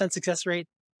 95% success rate.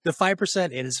 The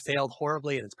 5%, it has failed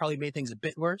horribly and it's probably made things a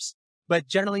bit worse. But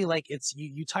generally, like it's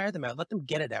you tire them out, let them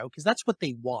get it out because that's what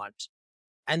they want.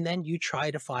 And then you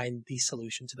try to find the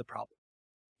solution to the problem.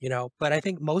 But I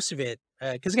think most of it,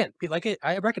 because again,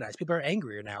 I recognize people are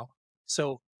angrier now.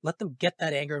 So let them get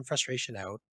that anger and frustration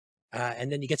out.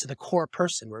 And then you get to the core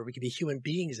person where we can be human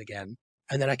beings again.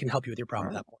 And then I can help you with your problem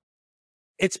at that point.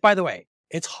 It's, by the way,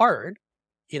 it's hard.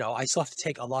 I still have to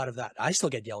take a lot of that. I still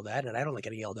get yelled at and I don't like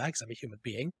getting yelled at because I'm a human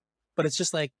being. But it's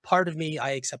just like part of me,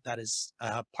 I accept that as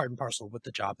part and parcel with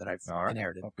the job that I've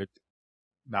inherited. Oh, good.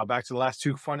 Now back to the last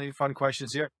 2 fun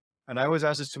questions here. And I always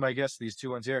ask this to my guests, these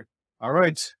 2 ones here. All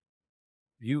right.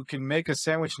 You can make a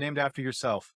sandwich named after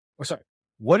yourself. Oh, sorry.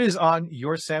 What is on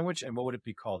your sandwich and what would it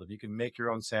be called? If you can make your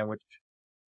own sandwich,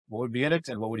 what would be in it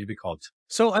and what would it be called?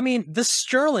 So, I mean, the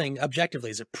Sterling,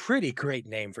 objectively, is a pretty great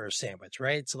name for a sandwich,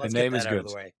 right? So let's get that out of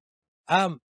the way.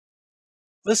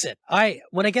 Listen,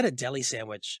 when I get a deli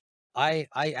sandwich, I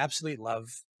absolutely love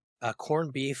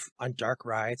corned beef on dark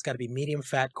rye. It's got to be medium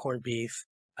fat corned beef,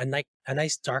 a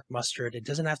nice dark mustard. It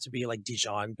doesn't have to be like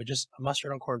Dijon, but just a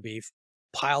mustard on corned beef,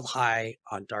 piled high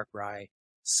on dark rye,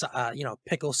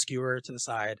 pickle skewer to the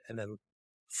side, and then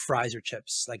fries or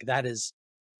chips. Like that is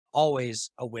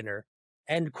always a winner.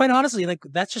 And quite honestly, like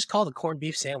that's just called a corned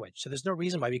beef sandwich. So there's no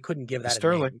reason why we couldn't give that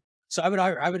a name. So I would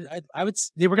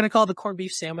we're going to call it the corned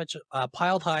beef sandwich,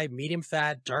 piled high, medium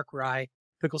fat, dark rye,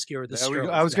 pickle skewer.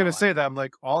 I was going to say that. I'm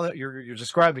like, all that you're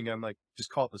describing it, I'm like, just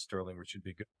call it the Sterling, which should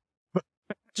be good.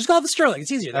 Just call it the Sterling.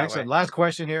 It's easier that Excellent. Way. Last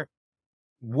question here.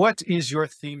 What is your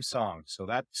theme song? So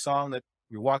that song that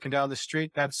you're walking down the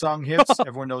street, that song hits,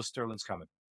 everyone knows Sterling's coming.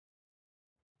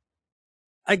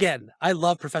 Again, I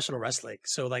love professional wrestling.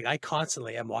 So like I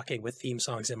constantly am walking with theme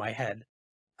songs in my head.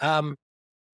 There's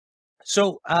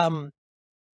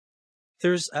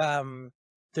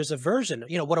a version,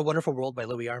 What a Wonderful World by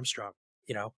Louis Armstrong,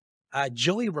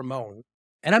 Joey Ramone,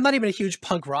 and I'm not even a huge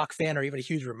punk rock fan or even a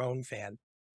huge Ramone fan,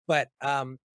 but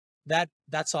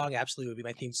that song absolutely would be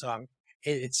my theme song.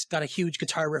 It's got a huge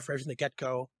guitar riff right from the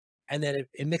get-go, and then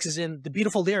it mixes in the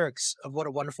beautiful lyrics of What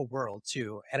a Wonderful World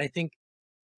too. And I think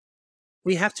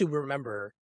we have to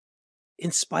remember,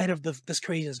 in spite of this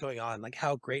craziness going on, like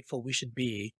how grateful we should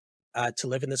be to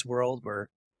live in this world where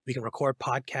we can record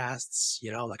podcasts,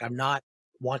 like I'm not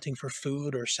wanting for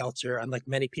food or shelter. Unlike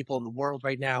many people in the world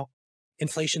right now,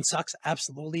 inflation sucks.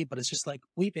 Absolutely. But it's just like,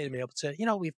 we've been able to,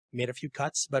 we've made a few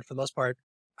cuts, but for the most part,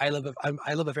 I live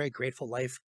a very grateful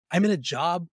life. I'm in a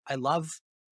job I love.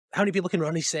 How many people can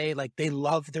only say like they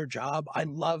love their job? I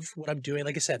love what I'm doing.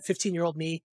 Like I said, 15-year-old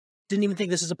me didn't even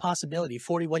think this is a possibility.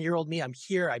 41-year-old me, I'm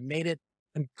here. I made it.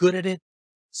 I'm good at it.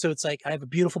 So it's like, I have a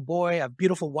beautiful boy, I have a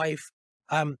beautiful wife.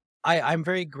 I'm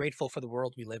very grateful for the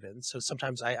world we live in. So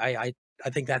sometimes I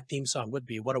think that theme song would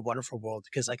be "What a Wonderful World,"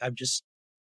 because like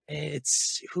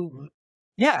it's who,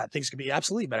 yeah, things could be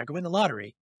absolutely better. I could win the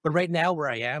lottery, but right now where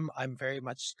I am, I'm very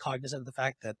much cognizant of the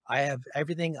fact that I have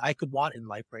everything I could want in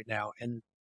life right now, and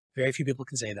very few people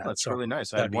can say that. That's So really nice.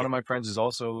 that'd be One it. of my friends is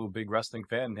also a big wrestling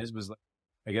fan. His was, like,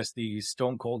 I guess, the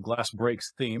Stone Cold Glass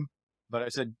Breaks theme. But I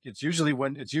said it's usually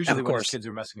when his course. kids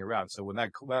are messing around. So when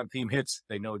that theme hits,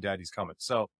 they know Daddy's coming.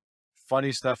 So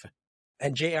funny stuff.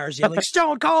 And JR's yelling,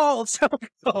 "Stone Cold, Stone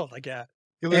Cold!" Like, yeah.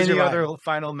 Any other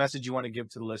final message you want to give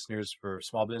to the listeners for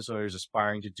small business owners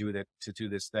aspiring to do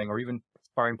this thing, or even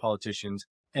aspiring politicians?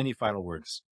 Any final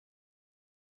words?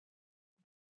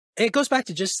 It goes back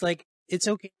to just like, it's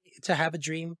okay to have a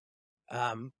dream.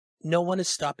 No one is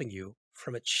stopping you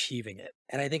from achieving it.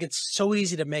 And I think it's so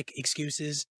easy to make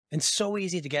excuses and so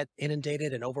easy to get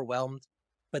inundated and overwhelmed.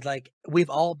 But like, we've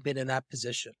all been in that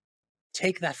position.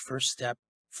 Take that first step.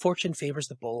 Fortune favors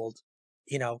the bold.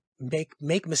 You know,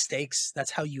 make mistakes.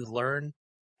 That's how you learn.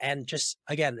 And just,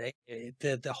 again,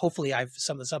 hopefully I've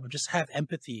summed this up, but just have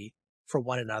empathy for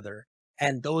one another.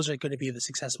 And those are going to be the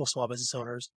successful small business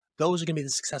owners. Those are going to be the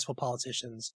successful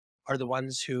politicians, are the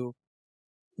ones who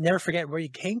never forget where you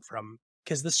came from,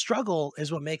 because the struggle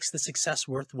is what makes the success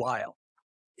worthwhile.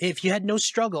 If you had no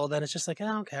struggle, then it's just like,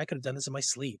 oh, okay, I could have done this in my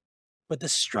sleep. But the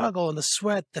struggle and the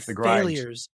sweat, the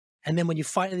failures, and then when you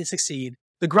finally succeed,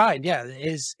 the grind, yeah,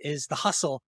 is the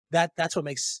hustle. That's what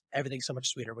makes everything so much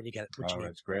sweeter when you get it. Oh,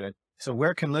 that's great. So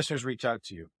where can listeners reach out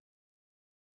to you?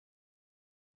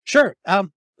 Sure.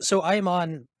 So I am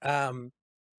on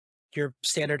your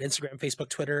standard Instagram, Facebook,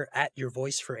 Twitter at Your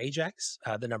Voice for Ajax,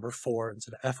 the number 4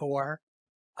 instead of FOR.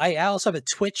 I also have a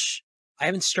Twitch. I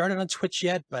haven't started on Twitch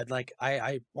yet, but like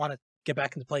I want to get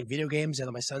back into playing video games.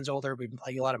 And my son's older. We've been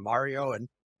playing a lot of Mario, and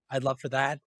I'd love for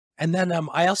that. And then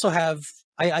I also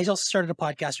started a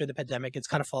podcast during the pandemic. It's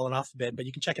kind of fallen off a bit, but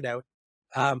you can check it out.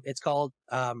 It's called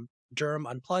Durham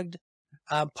Unplugged.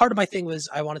 Part of my thing was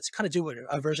I wanted to kind of do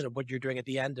a version of what you're doing at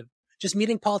the end, of just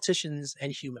meeting politicians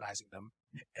and humanizing them.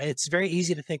 It's very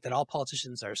easy to think that all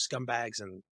politicians are scumbags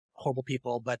and horrible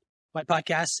people, but my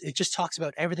podcast, it just talks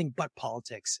about everything but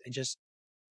politics, and just,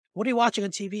 what are you watching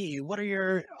on TV? What are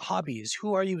your hobbies?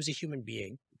 Who are you as a human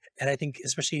being? And I think,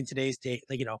 especially in today's day,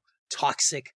 like,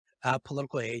 toxic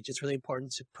political age, it's really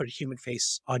important to put a human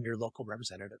face on your local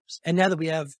representatives. And now that we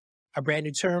have a brand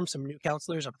new term, some new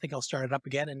councilors, I think I'll start it up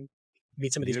again and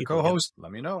meet some of these people. Co-host,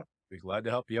 let me know. Be glad to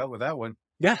help you out with that one.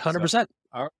 Yeah, 100%.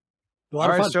 All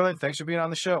right, Sterling, thanks for being on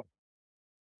the show.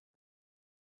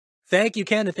 Thank you,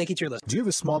 Ken, and thank you to your listeners. Do you have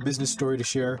a small business story to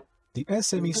share? The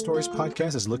S.M.E. Stories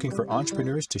podcast is looking for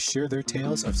entrepreneurs to share their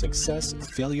tales of success,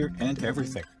 failure, and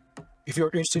everything. If you're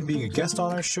interested in being a guest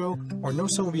on our show or know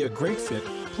someone would be a great fit,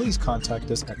 please contact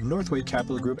us at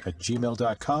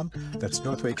northwaycapitalgroup@gmail.com. That's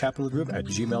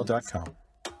northwaycapitalgroup@gmail.com.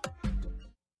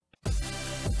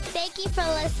 Thank you for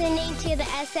listening to the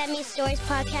S.M.E. Stories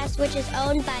podcast, which is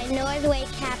owned by Northway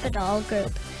Capital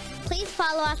Group. Please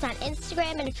follow us on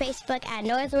Instagram and Facebook at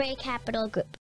Northway Capital Group.